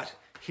 But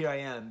here I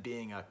am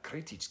being a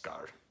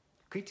kritičar.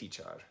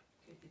 Kritičar.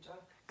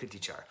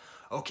 Kritičar.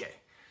 Okay,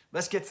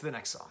 let's get to the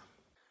next song.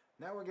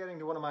 Now we're getting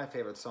to one of my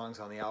favorite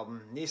songs on the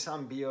album,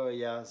 Nisam bio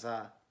ja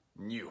za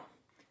nju.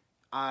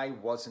 I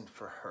wasn't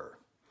for her.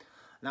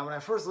 Now when I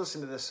first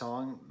listened to this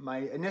song, my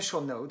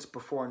initial notes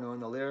before knowing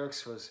the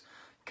lyrics was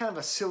kind of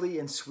a silly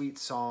and sweet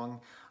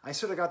song. I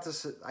sort of got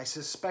this, I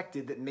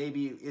suspected that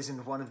maybe it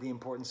isn't one of the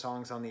important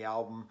songs on the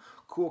album.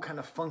 Cool kind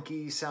of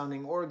funky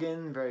sounding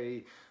organ,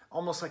 very,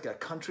 almost like a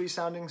country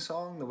sounding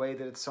song. The way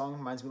that it's sung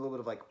reminds me a little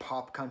bit of like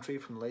pop country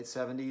from the late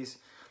 70s.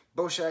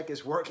 Boček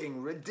is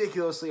working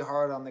ridiculously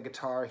hard on the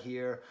guitar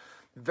here.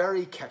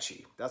 Very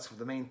catchy. That's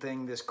the main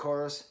thing. This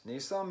chorus,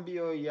 Nisam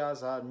bio ja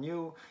za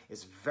nju,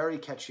 is very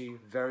catchy,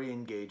 very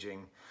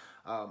engaging.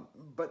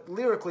 But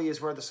lyrically is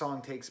where the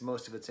song takes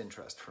most of its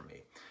interest for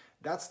me.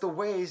 That's the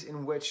ways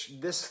in which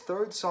this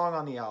third song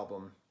on the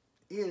album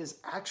is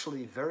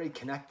actually very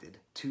connected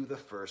to the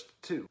first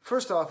two.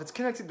 First off, it's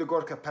connected to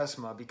Gorka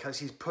Pesma because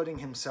he's putting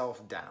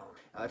himself down.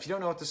 If you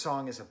don't know what the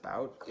song is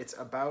about, it's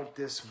about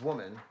this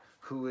woman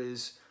who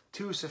is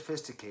too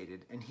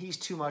sophisticated and he's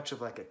too much of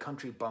like a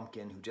country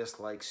bumpkin who just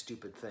likes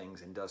stupid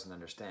things and doesn't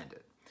understand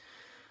it.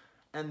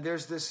 And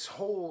there's this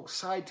whole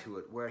side to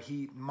it where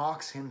he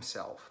mocks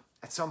himself.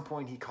 At some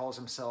point he calls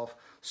himself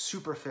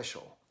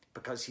superficial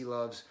because he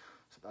loves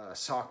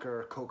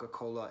soccer,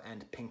 Coca-Cola,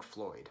 and Pink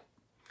Floyd.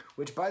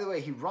 Which, by the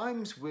way, he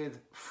rhymes with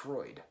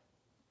Freud.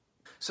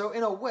 So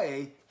in a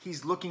way,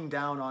 he's looking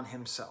down on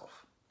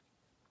himself.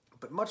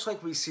 But much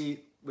like we see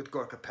with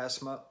Gorka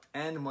Pesma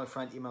and My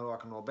Friend Email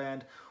Rock and Roll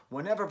Band,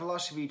 whenever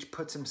Balašević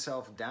puts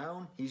himself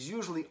down, he's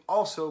usually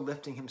also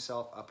lifting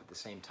himself up at the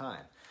same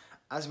time.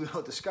 As we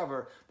will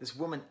discover, this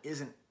woman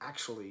isn't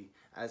actually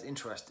as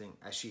interesting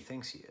as she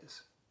thinks he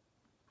is.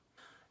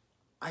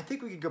 I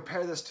think we could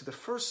compare this to the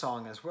first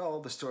song as well,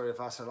 the story of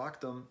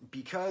Vasi,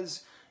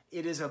 because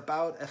it is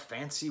about a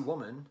fancy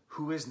woman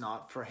who is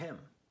not for him.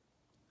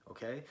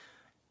 Okay?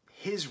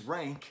 His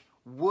rank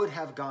would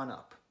have gone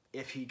up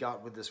if he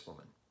got with this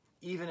woman.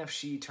 Even if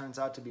she turns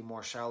out to be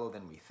more shallow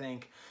than we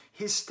think,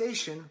 his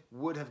station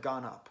would have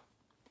gone up.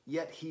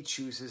 Yet he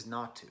chooses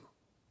not to.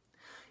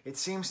 It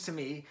seems to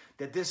me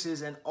that this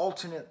is an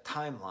alternate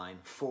timeline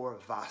for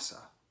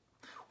Vasa.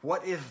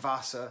 What if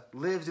Vasa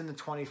lived in the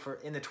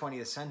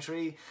 20th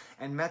century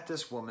and met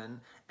this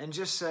woman and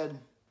just said,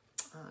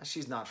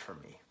 she's not for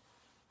me.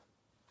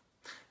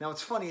 Now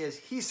what's funny is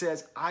he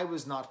says, I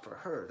was not for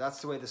her. That's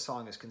the way the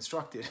song is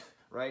constructed,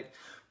 right?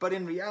 But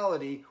in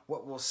reality,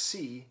 what we'll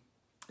see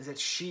is that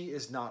she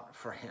is not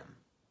for him.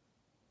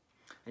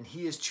 And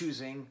he is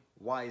choosing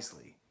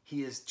wisely.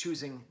 He is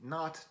choosing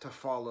not to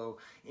follow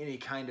any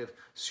kind of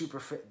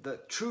the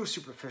true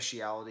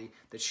superficiality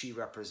that she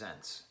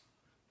represents.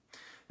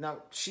 Now,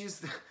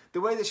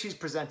 the way that she's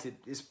presented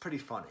is pretty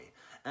funny.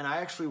 And I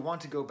actually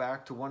want to go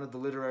back to one of the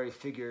literary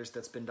figures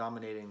that's been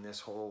dominating this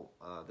whole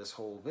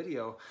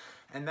video,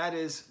 and that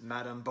is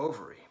Madame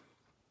Bovary.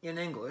 In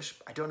English,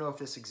 I don't know if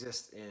this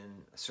exists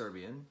in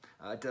Serbian,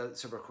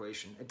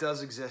 Serbo-Croatian. It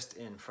does exist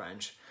in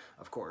French,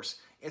 of course.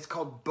 It's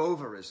called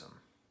Bovarism.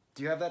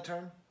 Do you have that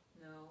term?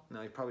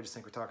 No, you probably just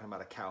think we're talking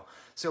about a cow.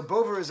 So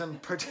Bovarism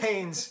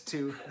pertains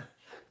to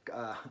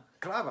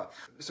Krava.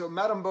 So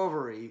Madame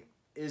Bovary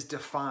is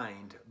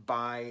defined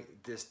by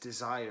this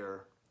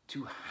desire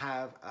to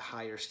have a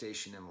higher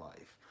station in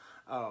life.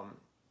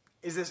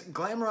 Is this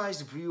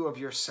glamorized view of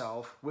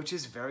yourself, which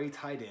is very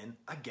tied in,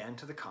 again,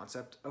 to the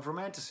concept of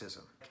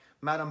Romanticism.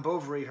 Madame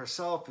Bovary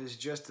herself is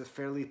just a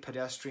fairly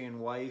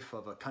pedestrian wife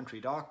of a country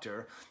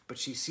doctor, but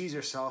she sees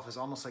herself as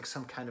almost like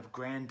some kind of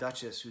grand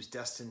duchess who's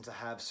destined to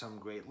have some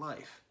great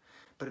life.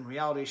 But in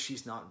reality,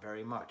 she's not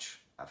very much.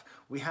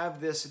 We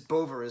have this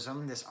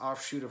Bovarism, this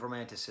offshoot of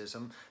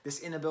Romanticism, this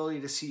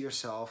inability to see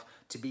yourself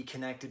to be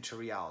connected to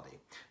reality.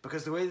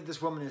 Because the way that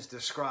this woman is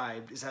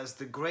described is as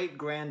the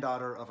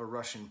great-granddaughter of a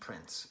Russian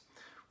prince,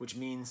 which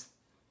means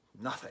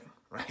nothing,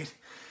 right?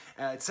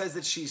 It says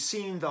that she's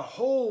seen the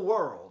whole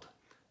world,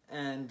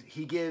 and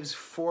he gives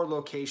 4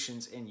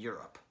 locations in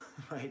Europe,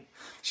 right?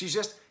 She's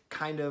just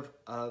kind of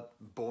a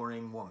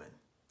boring woman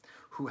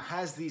who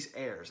has these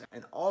airs.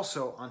 And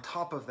also, on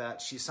top of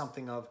that, she's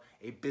something of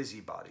a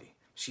busybody.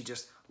 She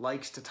just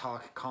likes to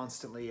talk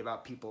constantly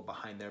about people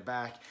behind their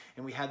back.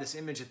 And we had this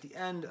image at the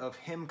end of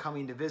him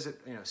coming to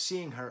visit,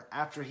 seeing her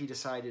after he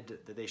decided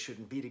that they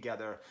shouldn't be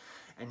together.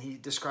 And he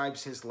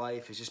describes his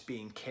life as just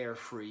being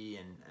carefree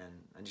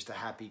and just a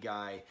happy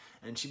guy.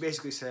 And she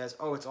basically says,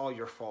 oh, it's all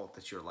your fault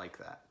that you're like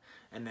that.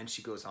 And then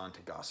she goes on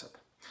to gossip.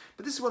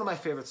 But this is one of my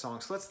favorite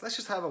songs. So let's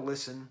just have a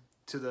listen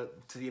to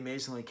the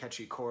amazingly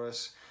catchy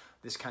chorus,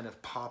 this kind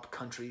of pop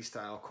country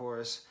style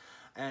chorus.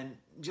 And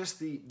just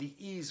the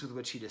ease with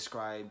which he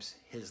describes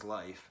his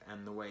life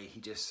and the way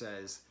he just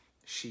says,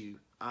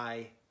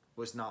 I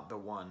was not the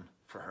one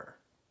for her.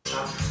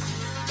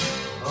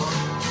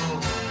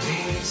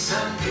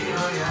 Nisam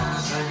bio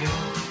ja za nju,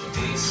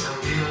 nisam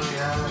bio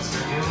ja za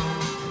nju.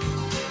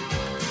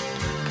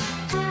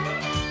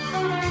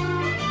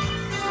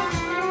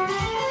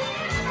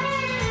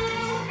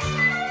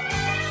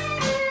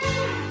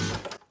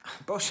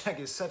 Boček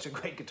is such a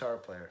great guitar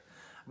player.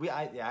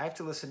 I have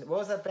to listen. What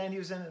was that band he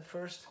was in at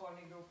first?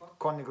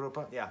 Korni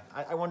Grupa. Yeah,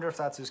 I wonder if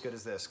that's as good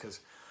as this, because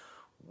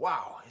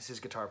wow, is his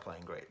guitar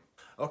playing great.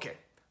 Okay,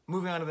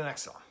 moving on to the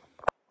next song.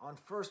 On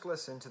first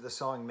listen to the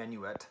song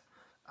Menuet,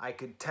 I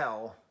could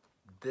tell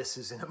this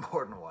is an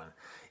important one.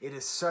 It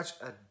is such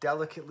a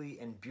delicately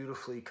and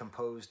beautifully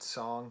composed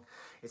song.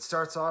 It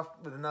starts off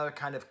with another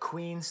kind of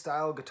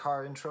Queen-style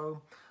guitar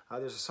intro.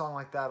 There's a song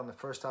like that on the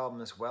first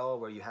album as well,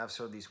 where you have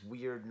sort of these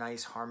weird,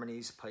 nice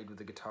harmonies played with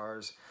the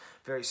guitars.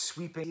 Very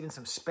sweeping, even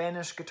some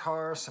Spanish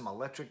guitar, some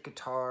electric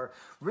guitar,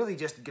 really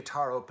just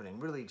guitar opening,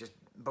 really just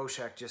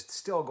Boček just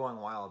still going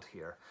wild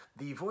here.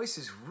 The voice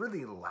is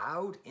really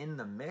loud in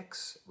the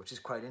mix, which is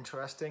quite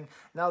interesting.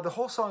 Now, the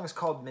whole song is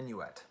called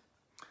Menuet,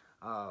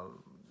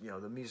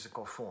 the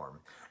musical form.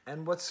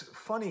 And what's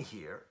funny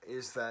here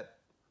is that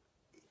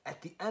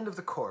at the end of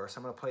the chorus,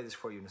 I'm going to play this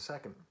for you in a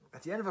second,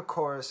 at the end of a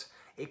chorus,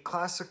 a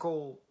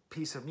classical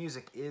piece of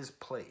music is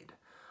played.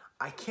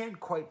 I can't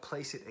quite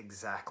place it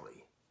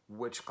exactly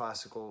which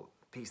classical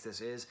piece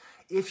this is.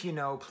 If you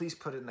know, please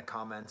put it in the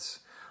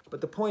comments.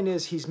 But the point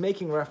is, he's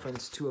making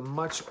reference to a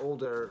much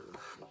older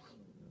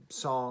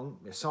song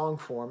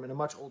form and a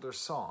much older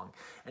song.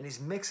 And he's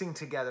mixing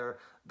together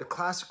the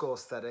classical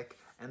aesthetic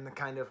and the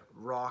kind of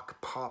rock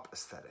pop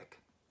aesthetic.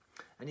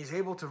 And he's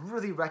able to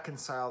really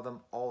reconcile them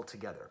all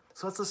together.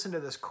 So let's listen to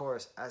this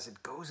chorus as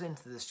it goes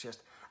into this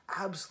just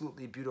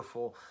absolutely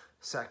beautiful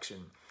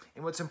section.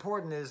 And what's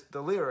important is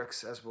the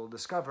lyrics, as we'll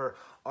discover,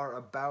 are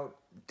about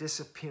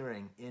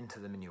disappearing into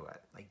the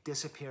minuet, like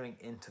disappearing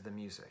into the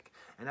music.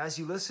 And as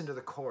you listen to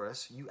the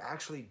chorus, you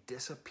actually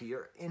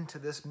disappear into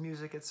this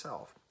music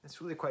itself.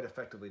 It's really quite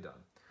effectively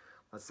done.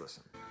 Let's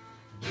listen.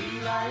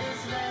 Bila je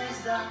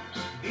zvezda,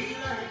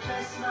 bila je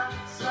pesma,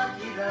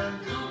 svaki dan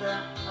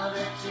druga, a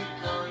večer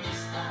kao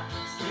ista.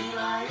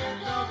 Stila je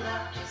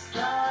dobra,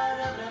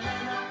 stara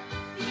vremena,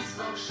 i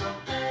svog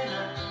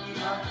Chopina, i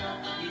Bacha,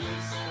 i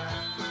Lista.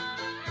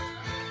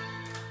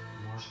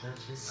 Možda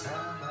će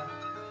sama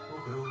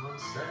u grubom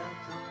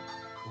svetu,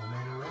 u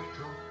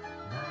Menuetu,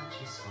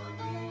 naći svoj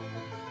mir.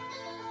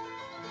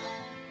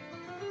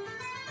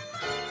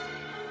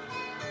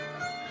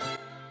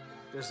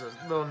 There's those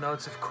little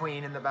notes of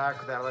Queen in the back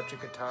with that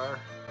electric guitar.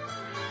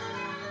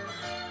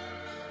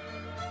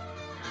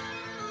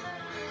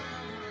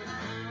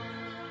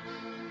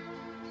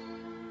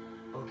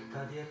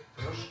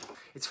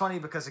 It's funny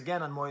because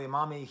again on Moje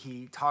Mami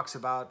he talks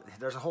about,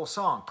 there's a whole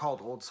song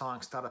called Old Song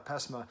Stara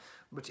Pesma,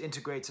 which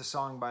integrates a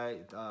song by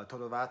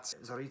Todovac,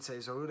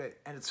 Zorice Zorure.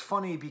 And it's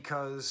funny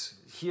because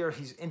here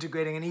he's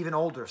integrating an even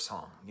older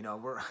song. You know,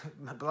 where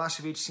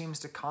Balašević seems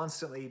to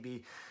constantly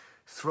be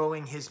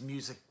throwing his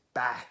music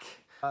back.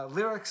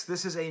 Lyrics,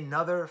 this is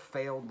another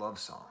failed love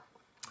song.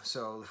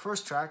 So the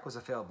first track was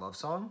a failed love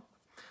song.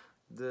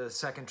 The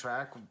second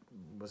track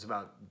was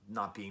about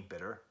not being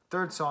bitter.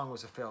 Third song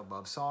was a failed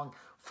love song.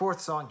 Fourth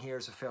song here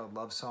is a failed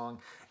love song.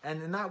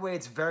 And in that way,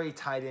 it's very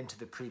tied into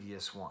the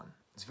previous one.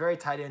 It's very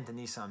tied into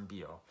Nisam.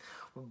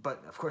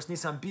 But of course,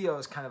 Nisam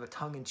is kind of a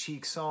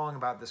tongue-in-cheek song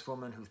about this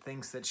woman who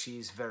thinks that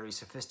she's very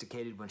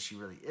sophisticated when she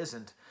really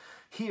isn't.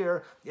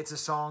 Here, it's a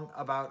song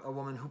about a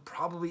woman who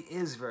probably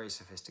is very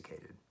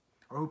sophisticated,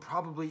 or who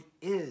probably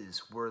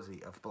is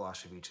worthy of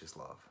Balašević's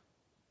love.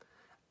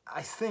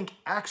 I think,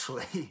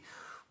 actually,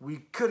 we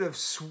could have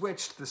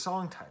switched the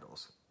song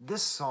titles.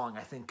 This song,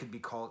 I think, could be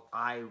called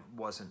I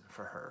Wasn't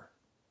For Her.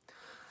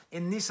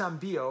 In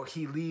Nisam,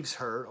 he leaves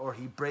her, or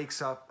he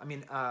breaks up. I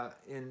mean,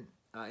 in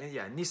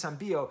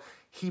Nisam,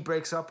 he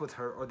breaks up with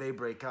her, or they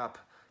break up,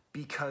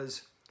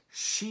 because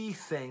she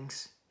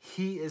thinks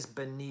he is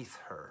beneath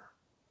her,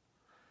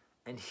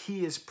 and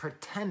he is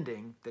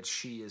pretending that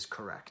she is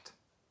correct.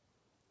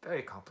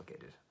 Very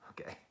complicated,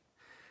 okay?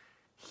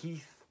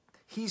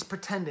 He's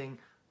pretending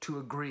to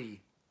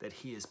agree that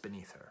he is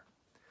beneath her.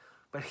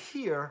 But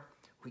here,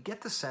 we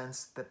get the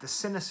sense that the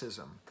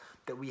cynicism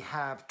that we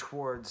have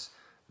towards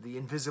the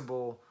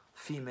invisible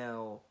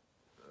female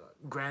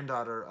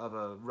granddaughter of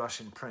a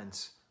Russian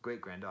prince,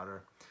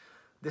 great-granddaughter,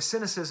 the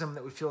cynicism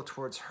that we feel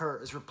towards her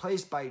is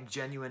replaced by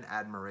genuine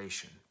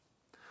admiration.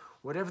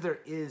 Whatever there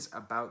is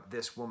about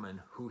this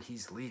woman who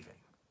he's leaving,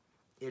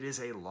 it is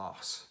a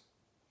loss.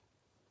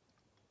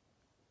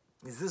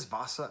 Is this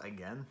Vasa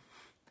again?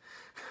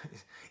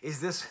 Is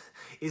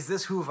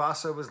this who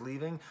Vasa was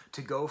leaving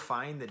to go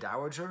find the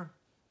dowager?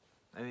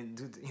 I mean,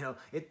 you know,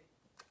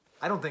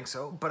 I don't think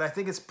so, but I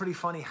think it's pretty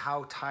funny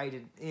how tied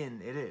it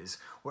is,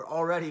 where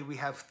already we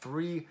have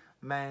three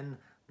men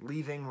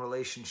leaving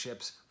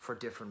relationships for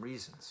different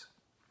reasons.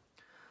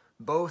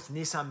 Both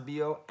Nisam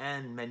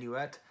and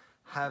Menuet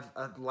have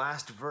a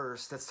last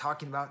verse that's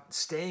talking about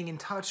staying in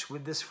touch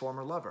with this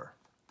former lover.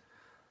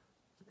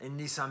 In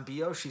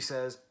Nisam, she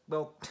says,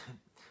 well,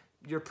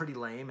 you're pretty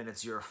lame and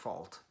it's your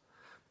fault.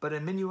 But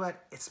in Menuet,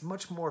 it's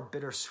much more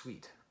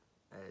bittersweet.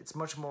 It's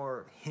much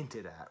more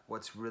hinted at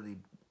what's really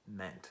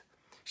meant.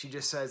 She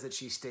just says that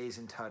she stays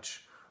in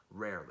touch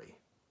rarely.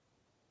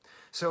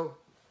 So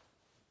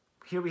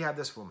here we have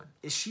this woman.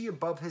 Is she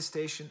above his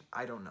station?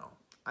 I don't know.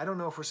 I don't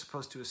know if we're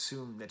supposed to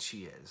assume that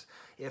she is.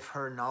 If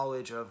her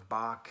knowledge of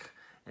Bach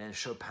and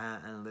Chopin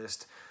and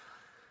Liszt,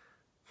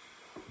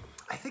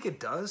 I think it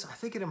does. I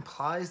think it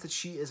implies that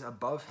she is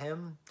above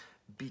him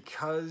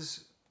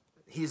because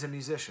he's a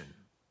musician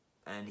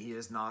and he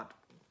is not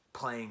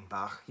playing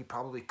Bach. He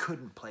probably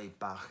couldn't play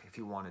Bach if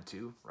he wanted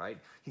to, right?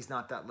 He's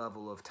not that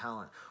level of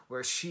talent,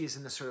 whereas she is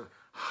in this sort of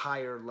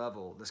higher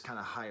level, this kind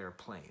of higher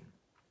plane.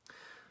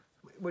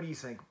 What do you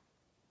think?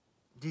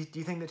 Do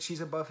you think that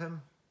she's above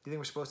him? Do you think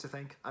we're supposed to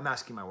think? I'm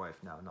asking my wife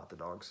now, not the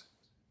dogs.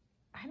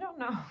 I don't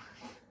know.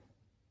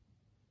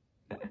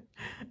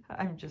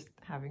 I'm just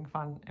having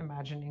fun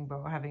imagining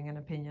Bo having an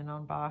opinion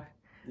on Bach.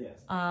 Yes.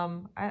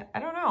 I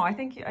don't know. I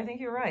think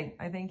you're right.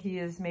 I think he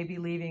is maybe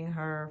leaving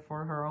her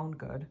for her own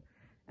good.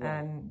 Yeah.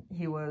 And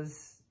he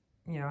was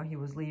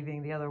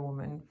leaving the other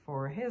woman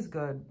for his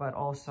good, but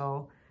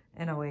also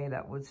in a way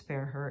that would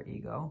spare her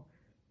ego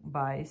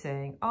by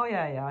saying, oh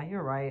yeah,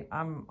 you're right.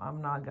 I'm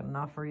not good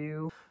enough for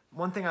you.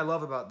 One thing I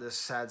love about this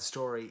sad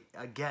story,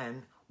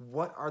 again,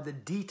 what are the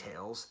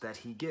details that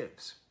he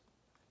gives?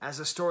 As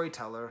a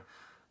storyteller,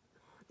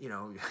 you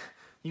know,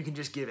 you can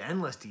just give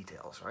endless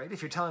details, right?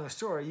 If you're telling a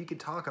story, you could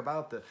talk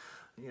about the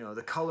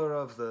color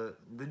of the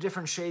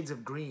different shades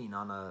of green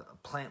on a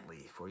plant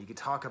leaf, or you could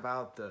talk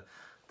about the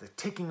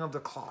ticking of the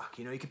clock.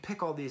 You know, you could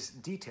pick all these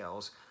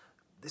details.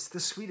 This is the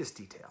sweetest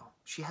detail.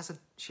 She has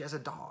a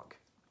dog,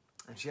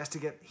 and he has to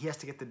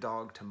get the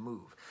dog to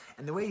move.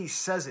 And the way he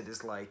says it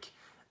is like,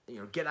 you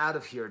know, get out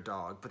of here,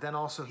 dog. But then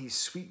also he's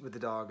sweet with the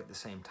dog at the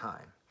same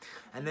time.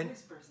 And then he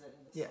whispers it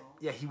in the song.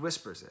 Yeah, he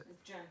whispers it.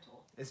 It's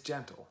gentle. It's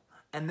gentle.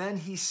 And then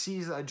he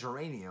sees a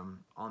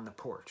geranium on the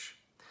porch.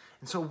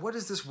 And so what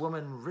is this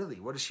woman really?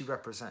 What does she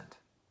represent?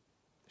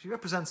 She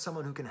represents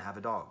someone who can have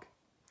a dog.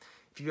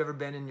 If you've ever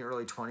been in your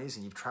early 20s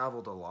and you've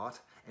traveled a lot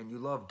and you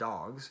love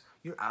dogs,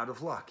 you're out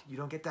of luck. You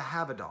don't get to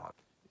have a dog.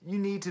 You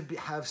need to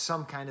have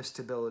some kind of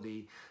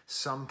stability,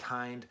 some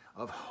kind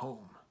of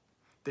home.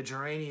 The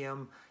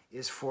geranium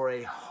is for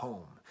a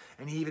home.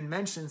 And he even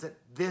mentions that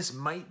this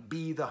might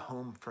be the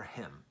home for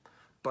him,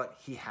 but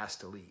he has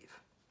to leave.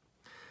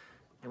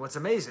 And what's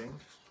amazing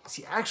is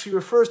he actually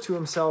refers to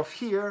himself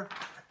here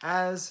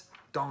as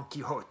Don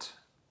Quixote,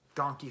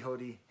 Don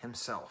Quixote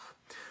himself,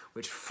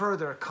 which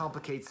further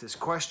complicates this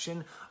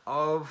question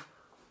of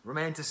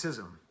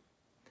romanticism.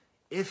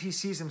 If he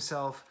sees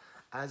himself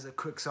as a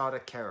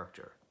quixotic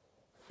character,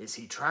 is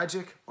he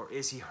tragic or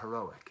is he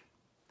heroic?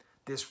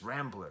 This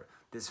rambler,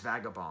 this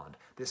vagabond,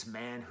 this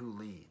man who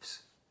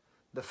leaves.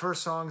 The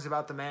first song's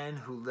about the man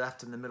who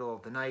left in the middle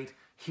of the night.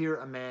 Here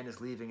a man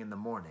is leaving in the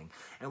morning.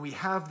 And we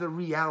have the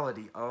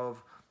reality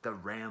of the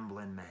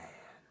rambling man.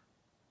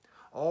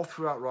 All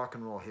throughout rock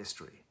and roll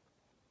history,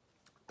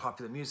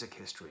 popular music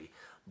history,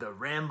 the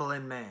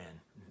rambling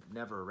man,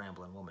 never a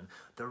rambling woman,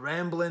 the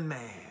rambling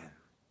man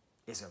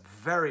is a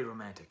very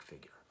romantic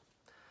figure.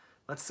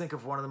 Let's think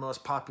of one of the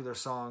most popular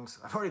songs.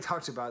 I've already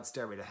talked about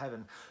Stairway to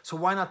Heaven, so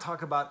why not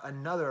talk about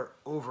another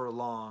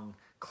overlong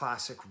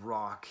classic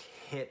rock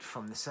hit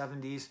from the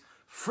 70s,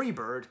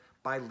 Freebird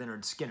by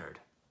Lynyrd Skynyrd.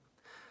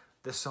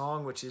 The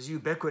song, which is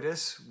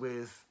ubiquitous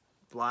with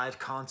live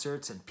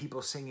concerts and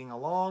people singing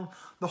along,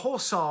 the whole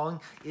song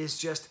is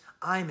just,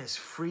 I'm as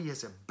free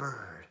as a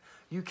bird.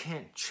 You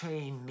can't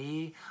chain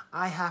me.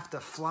 I have to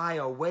fly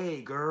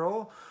away,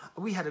 girl.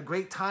 We had a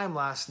great time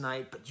last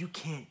night, but you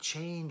can't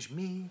change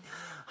me.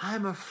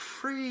 I'm a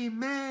free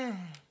man.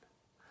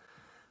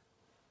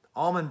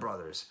 Allman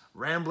Brothers,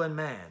 Ramblin'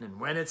 Man. And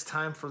when it's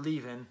time for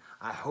leaving,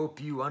 I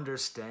hope you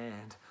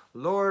understand.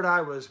 Lord,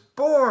 I was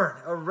born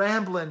a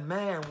ramblin'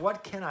 man.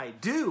 What can I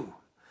do?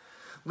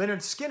 Lynyrd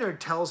Skynyrd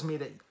tells me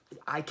that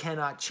I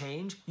cannot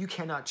change. You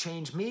cannot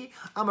change me.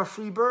 I'm a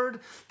free bird.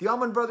 The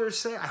Allman Brothers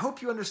say, I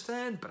hope you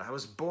understand, but I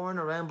was born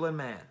a rambling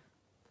man.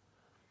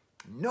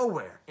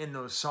 Nowhere in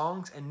those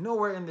songs and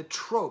nowhere in the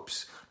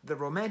tropes, the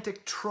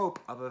romantic trope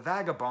of a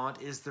vagabond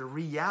is the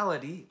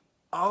reality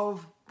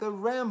of the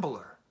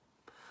rambler.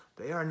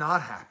 They are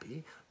not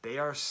happy. They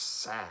are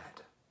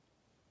sad.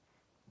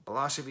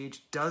 Balašević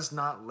does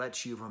not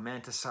let you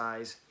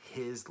romanticize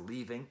his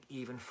leaving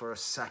even for a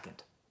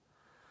second.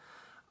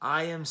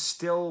 I am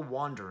still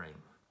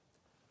wandering.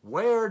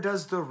 Where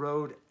does the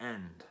road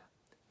end?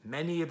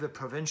 Many of the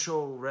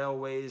provincial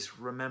railways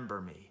remember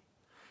me,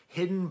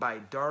 hidden by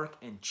dark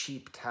and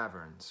cheap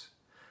taverns.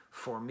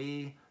 For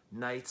me,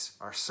 nights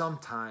are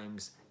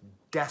sometimes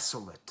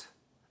desolate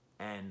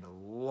and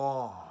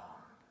long.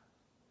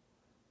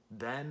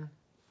 Then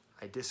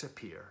I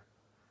disappear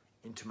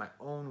into my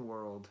own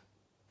world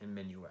in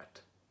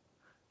Menuet.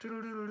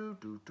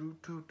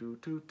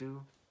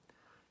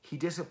 He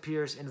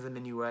disappears into the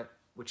minuet,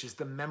 which is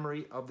the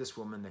memory of this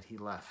woman that he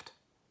left.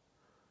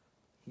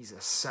 He's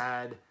a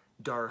sad,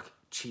 dark,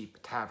 cheap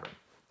tavern.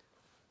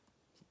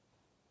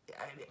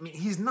 I mean,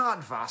 he's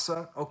not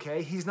Vasa,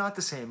 okay? He's not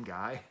the same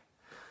guy,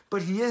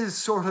 but he is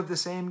sort of the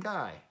same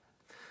guy.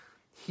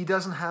 He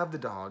doesn't have the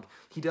dog.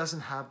 He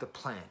doesn't have the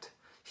plant.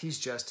 He's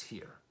just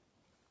here.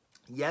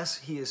 Yes,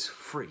 he is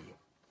free,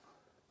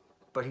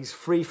 but he's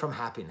free from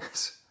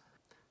happiness.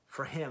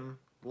 For him,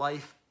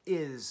 life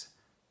is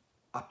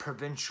a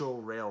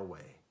provincial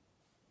railway.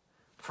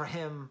 For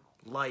him,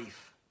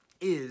 life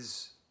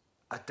is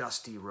a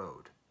dusty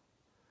road.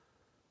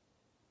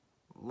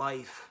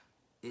 Life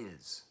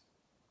is.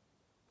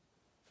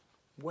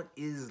 What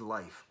is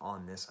life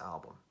on this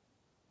album?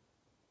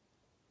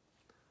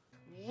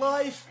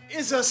 Life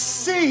is a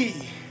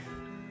sea!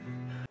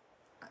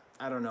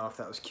 I don't know if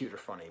that was cute or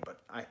funny,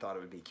 but I thought it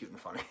would be cute and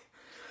funny.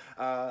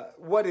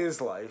 What is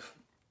life?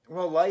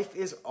 Well, life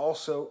is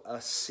also a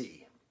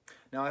sea.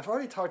 Now, I've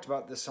already talked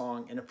about this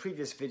song in a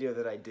previous video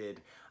that I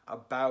did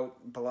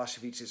about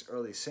Balašević's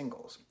early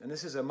singles. And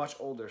this is a much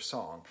older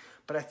song,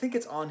 but I think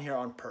it's on here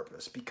on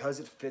purpose because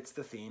it fits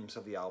the themes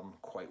of the album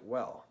quite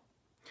well.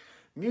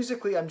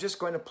 Musically, I'm just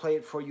going to play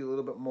it for you a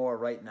little bit more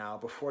right now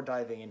before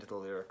diving into the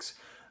lyrics.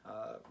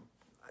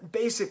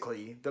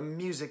 Basically, the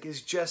music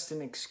is just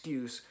an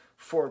excuse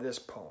for this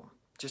poem.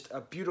 Just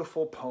a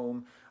beautiful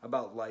poem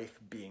about life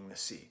being the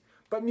sea.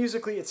 But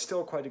musically, it's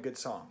still quite a good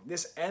song.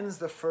 This ends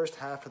the first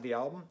half of the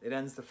album. It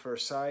ends the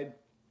first side.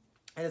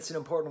 And it's an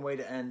important way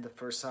to end the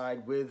first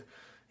side with,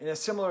 in a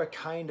similar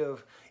kind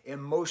of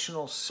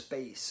emotional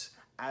space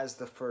as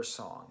the first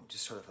song.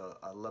 Just sort of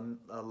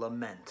a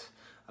lament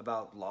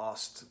about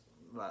lost,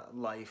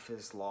 life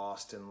is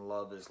lost and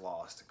love is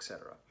lost,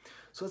 etc.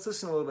 So let's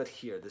listen a little bit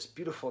here. This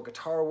beautiful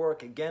guitar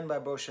work, again by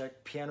Boček,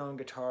 piano and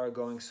guitar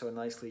going so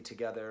nicely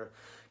together.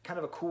 Kind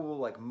of a cool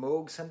like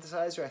Moog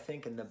synthesizer, I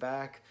think, in the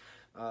back.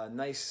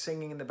 Nice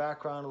singing in the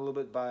background, a little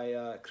bit by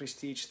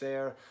Sertić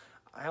there.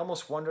 I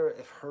almost wonder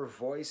if her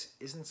voice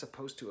isn't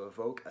supposed to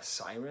evoke a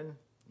siren,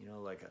 you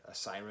know, like a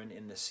siren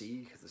in the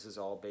sea, because this is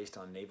all based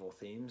on naval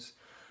themes.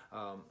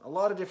 A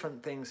lot of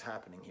different things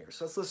happening here.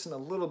 So let's listen a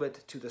little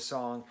bit to the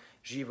song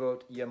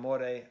Život,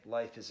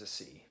 Life is a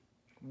Sea,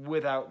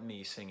 without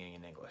me singing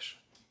in English.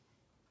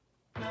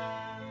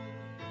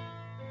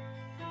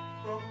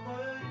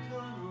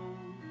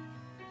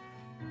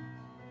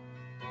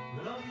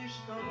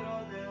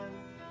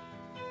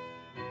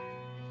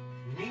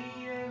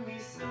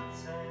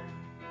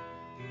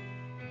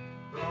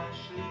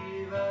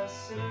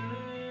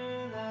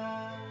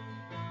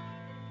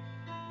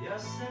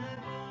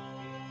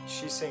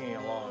 She's singing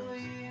along.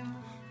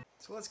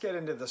 So let's get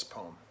into this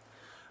poem.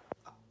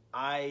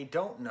 I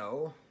don't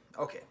know.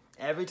 Okay,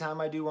 every time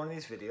I do one of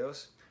these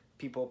videos,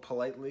 people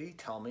politely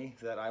tell me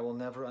that I will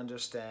never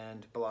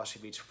understand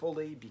Balašević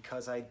fully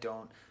because I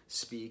don't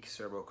speak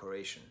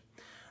Serbo-Croatian.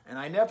 And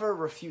I never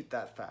refute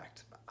that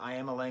fact. I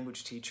am a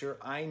language teacher.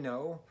 I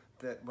know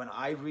that when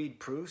I read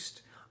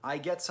Proust, I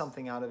get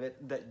something out of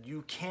it that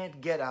you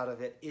can't get out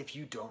of it if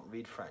you don't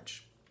read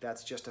French.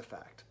 That's just a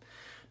fact.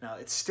 Now,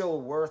 it's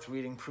still worth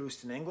reading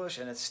Proust in English,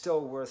 and it's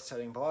still worth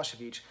studying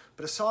Balašević,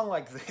 but a song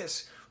like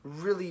this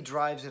really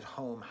drives it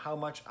home how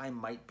much I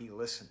might be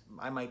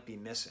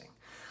missing.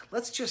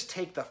 Let's just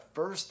take the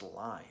first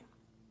line.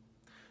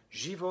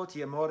 Život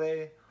je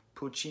more,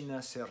 pučina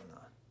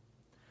srna.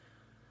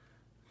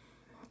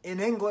 In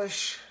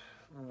English,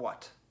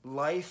 what?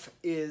 Life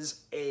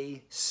is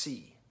a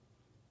sea.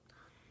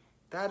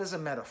 That is a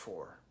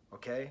metaphor,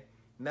 okay?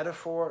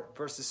 Metaphor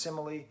versus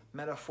simile.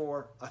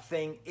 Metaphor, a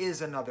thing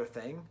is another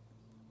thing,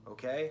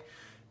 okay?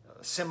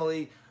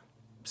 Simile,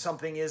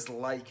 something is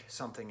like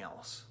something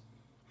else.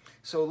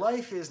 So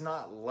life is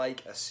not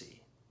like a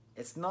sea.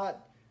 It's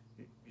not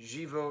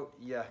Život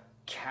je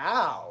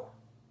cow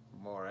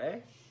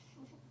more,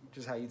 which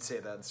is how you'd say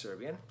that in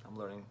Serbian. I'm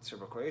learning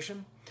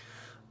Serbo-Croatian.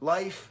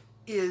 Life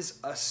is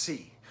a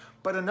sea.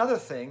 But another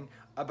thing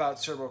about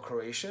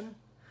Serbo-Croatian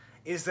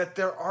is that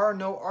there are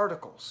no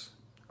articles,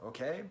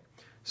 okay?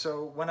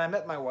 So when I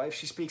met my wife,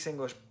 she speaks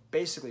English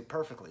basically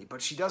perfectly,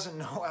 but she doesn't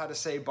know how to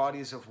say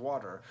bodies of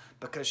water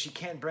because she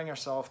can't bring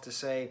herself to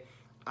say,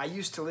 I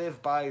used to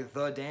live by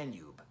the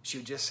Danube. She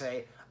would just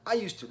say, I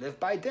used to live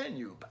by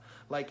Danube.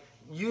 Like,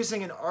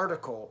 using an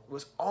article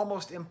was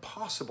almost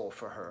impossible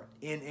for her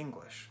in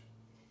English.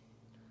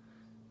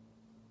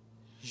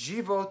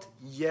 Život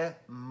je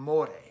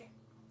more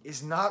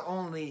is not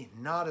only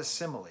not a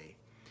simile,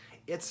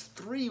 it's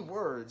 3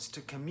 words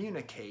to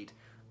communicate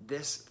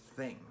this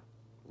thing.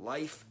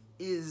 Life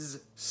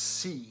is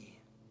sea.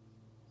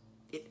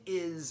 It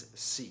is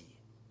sea.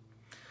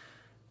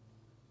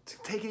 To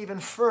take it even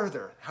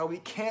further, how we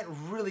can't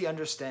really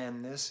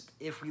understand this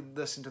if we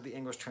listen to the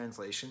English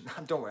translation.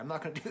 Don't worry, I'm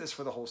not going to do this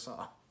for the whole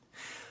song.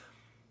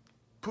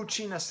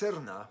 Pučina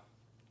srna,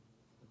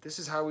 this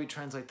is how we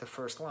translate the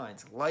first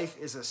lines. Life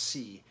is a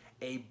sea,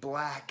 a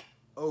black,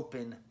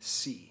 open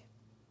sea.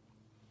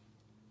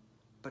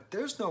 But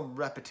there's no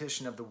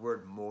repetition of the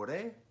word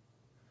more.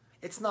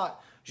 It's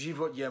not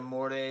Život je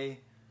more,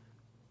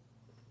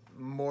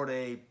 more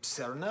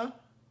srna.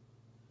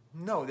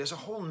 No, there's a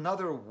whole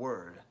nother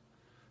word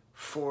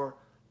for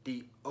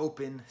the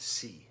open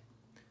sea.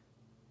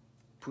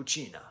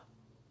 Pučina,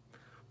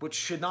 which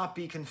should not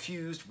be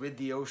confused with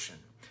the ocean.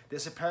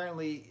 This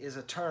apparently is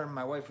a term,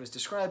 my wife was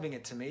describing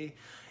it to me,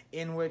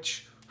 in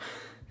which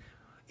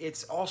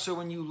it's also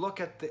when you look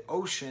at the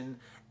ocean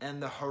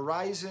and the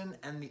horizon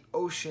and the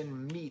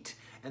ocean meet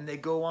and they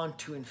go on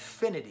to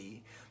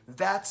infinity,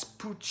 that's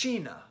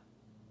pučina.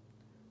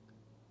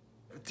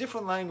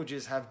 Different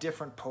languages have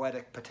different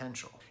poetic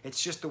potential.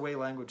 It's just the way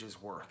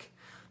languages work.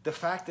 The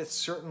fact that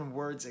certain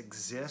words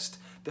exist,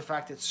 the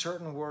fact that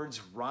certain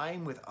words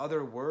rhyme with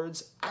other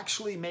words,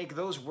 actually make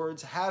those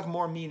words have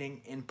more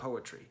meaning in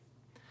poetry.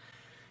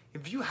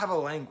 If you have a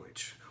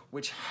language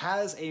which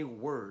has a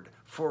word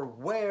for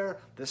where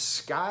the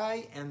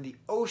sky and the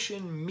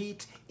ocean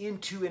meet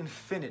into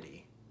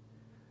infinity,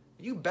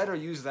 you better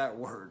use that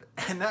word.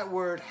 And that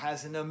word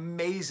has an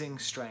amazing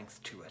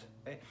strength to it.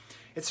 Okay?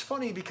 It's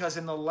funny because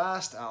in the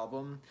last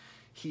album,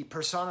 he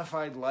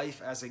personified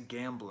life as a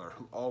gambler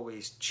who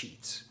always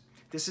cheats.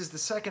 This is the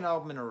second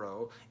album in a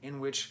row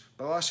in which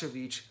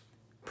Balašević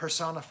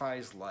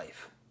personifies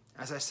life.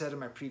 As I said in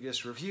my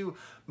previous review,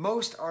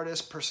 most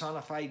artists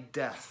personify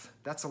death.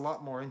 That's a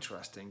lot more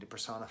interesting, to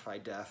personify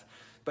death.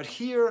 But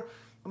here,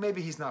 well,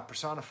 maybe he's not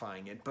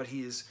personifying it, but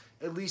he is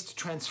at least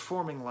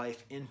transforming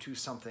life into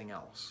something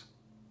else.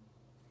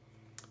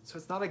 So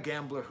it's not a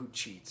gambler who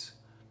cheats.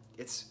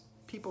 It's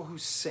people who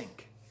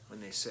sink when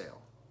they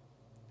sail.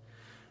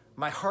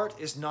 My heart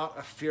is not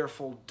a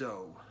fearful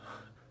doe.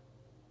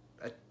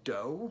 A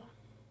doe?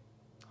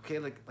 Okay,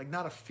 like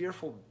not a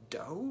fearful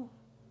doe?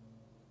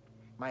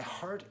 My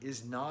heart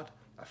is not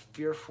a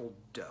fearful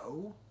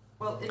doe?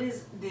 Well, it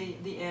is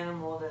the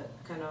animal that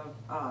kind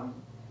of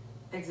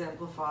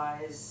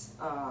exemplifies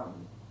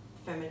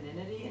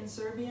femininity in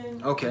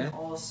Serbian. Okay. And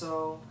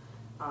also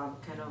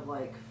kind of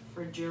like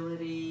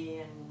fragility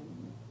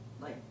and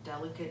like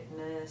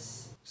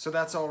delicateness. So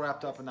that's all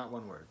wrapped up in that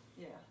one word.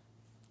 Yeah.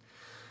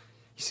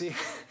 You see,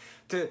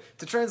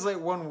 to translate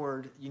one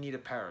word, you need a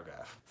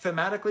paragraph.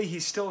 Thematically,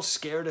 he's still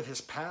scared of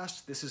his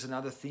past. This is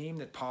another theme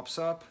that pops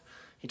up.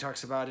 He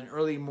talks about in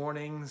early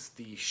mornings,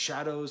 the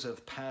shadows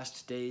of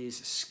past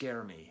days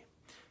scare me.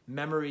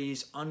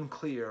 Memories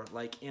unclear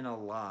like in a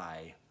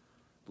lie,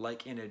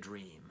 like in a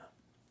dream.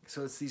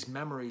 So it's these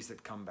memories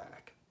that come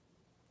back.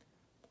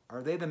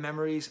 Are they the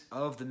memories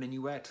of the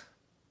Menuet?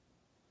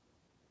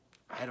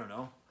 I don't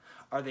know.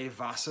 Are they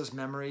Vasa's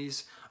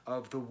memories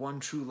of the one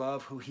true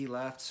love who he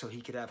left so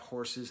he could have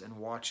horses and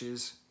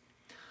watches?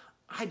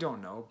 I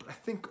don't know, but I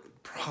think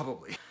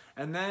probably.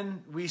 And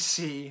then we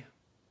see,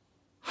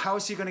 how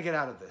is he going to get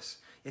out of this?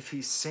 If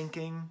he's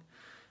sinking,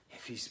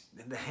 if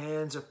the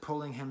hands are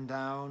pulling him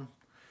down,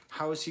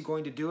 how is he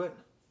going to do it?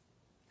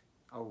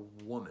 A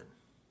woman.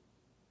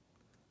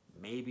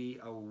 Maybe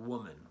a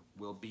woman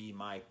will be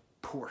my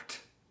port.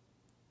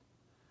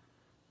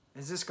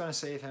 Is this going to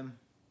save him?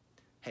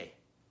 Hey,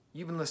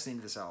 you've been listening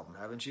to this album,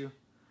 haven't you?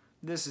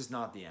 This is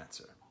not the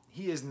answer.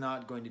 He is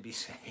not going to be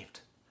saved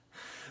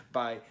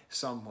by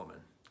some woman.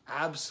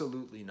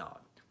 Absolutely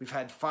not. We've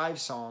had 5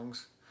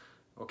 songs,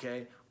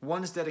 okay?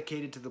 One's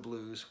dedicated to the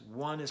blues.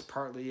 One is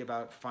partly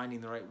about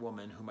finding the right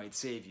woman who might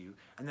save you.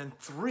 And then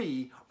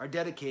 3 are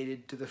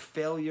dedicated to the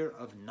failure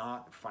of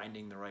not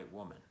finding the right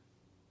woman.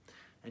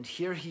 And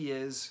here he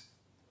is,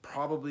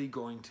 probably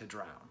going to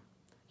drown.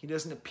 He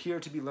doesn't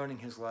appear to be learning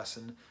his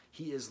lesson.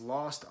 He is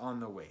lost on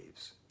the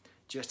waves.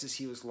 Just as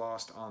he was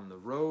lost on the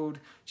road,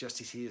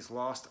 just as he is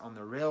lost on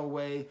the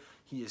railway,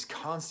 he is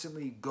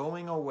constantly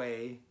going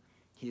away.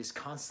 He is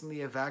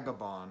constantly a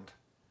vagabond.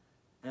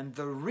 And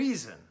the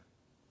reason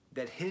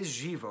that his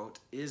Život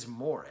is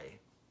more,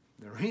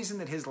 the reason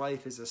that his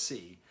life is a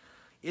sea,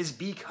 is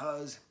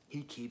because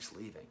he keeps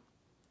leaving.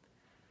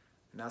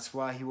 And that's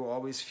why he will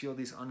always feel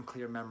these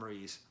unclear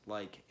memories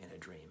like in a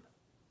dream.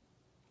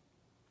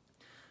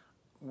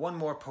 One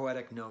more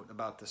poetic note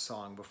about the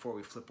song before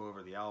we flip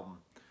over the album.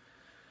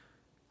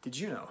 Did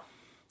you know,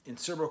 in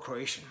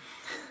Serbo-Croatian,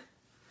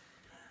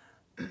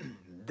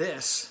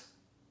 this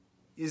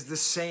is the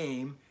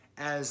same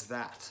as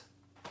that.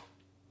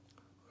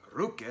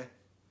 Ruke,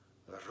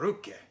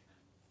 ruke.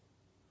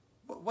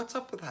 What's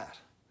up with that?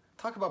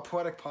 Talk about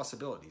poetic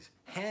possibilities.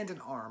 Hand and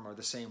arm are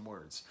the same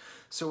words.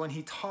 So when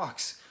he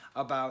talks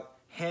about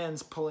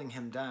hands pulling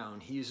him down,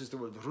 he uses the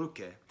word ruke.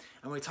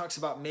 And when he talks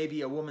about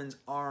maybe a woman's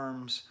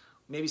arms,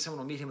 maybe someone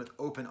will meet him with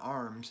open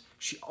arms,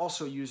 she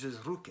also uses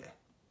ruke.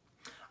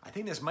 I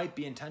think this might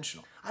be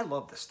intentional. I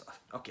love this stuff.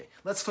 Okay,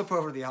 let's flip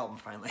over the album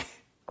finally.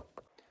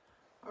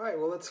 All right,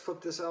 well, let's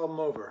flip this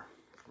album over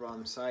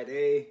from side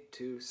A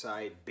to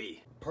side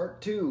B. Part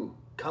 2,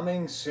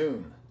 coming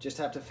soon. Just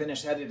have to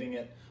finish editing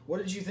it. What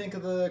did you think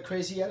of the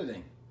crazy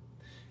editing?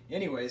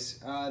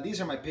 Anyways,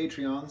 these are my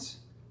Patreons.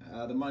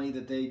 The money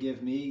that they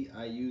give me,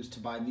 I use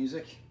to buy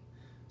music.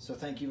 So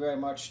thank you very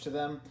much to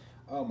them.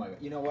 Oh my God,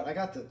 you know what? I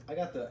got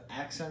the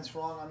accents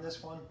wrong on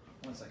this one.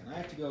 One second, I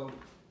have to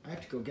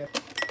go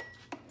get.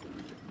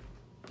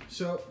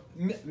 So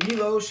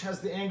Miloš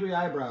has the angry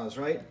eyebrows,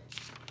 right?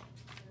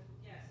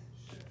 Yes,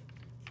 sure.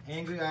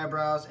 Angry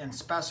eyebrows, and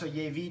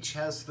Spasojević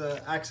has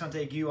the accent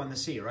aigu on the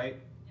C, right?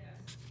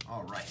 Yes.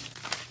 All right.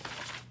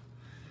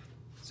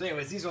 So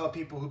anyways, these are all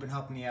people who've been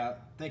helping me out.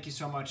 Thank you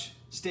so much.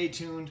 Stay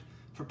tuned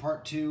for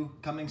part 2,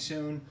 coming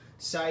soon.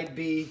 Side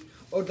B,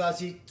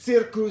 Odlazi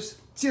Cirkus,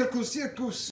 Cirkus, Cirkus.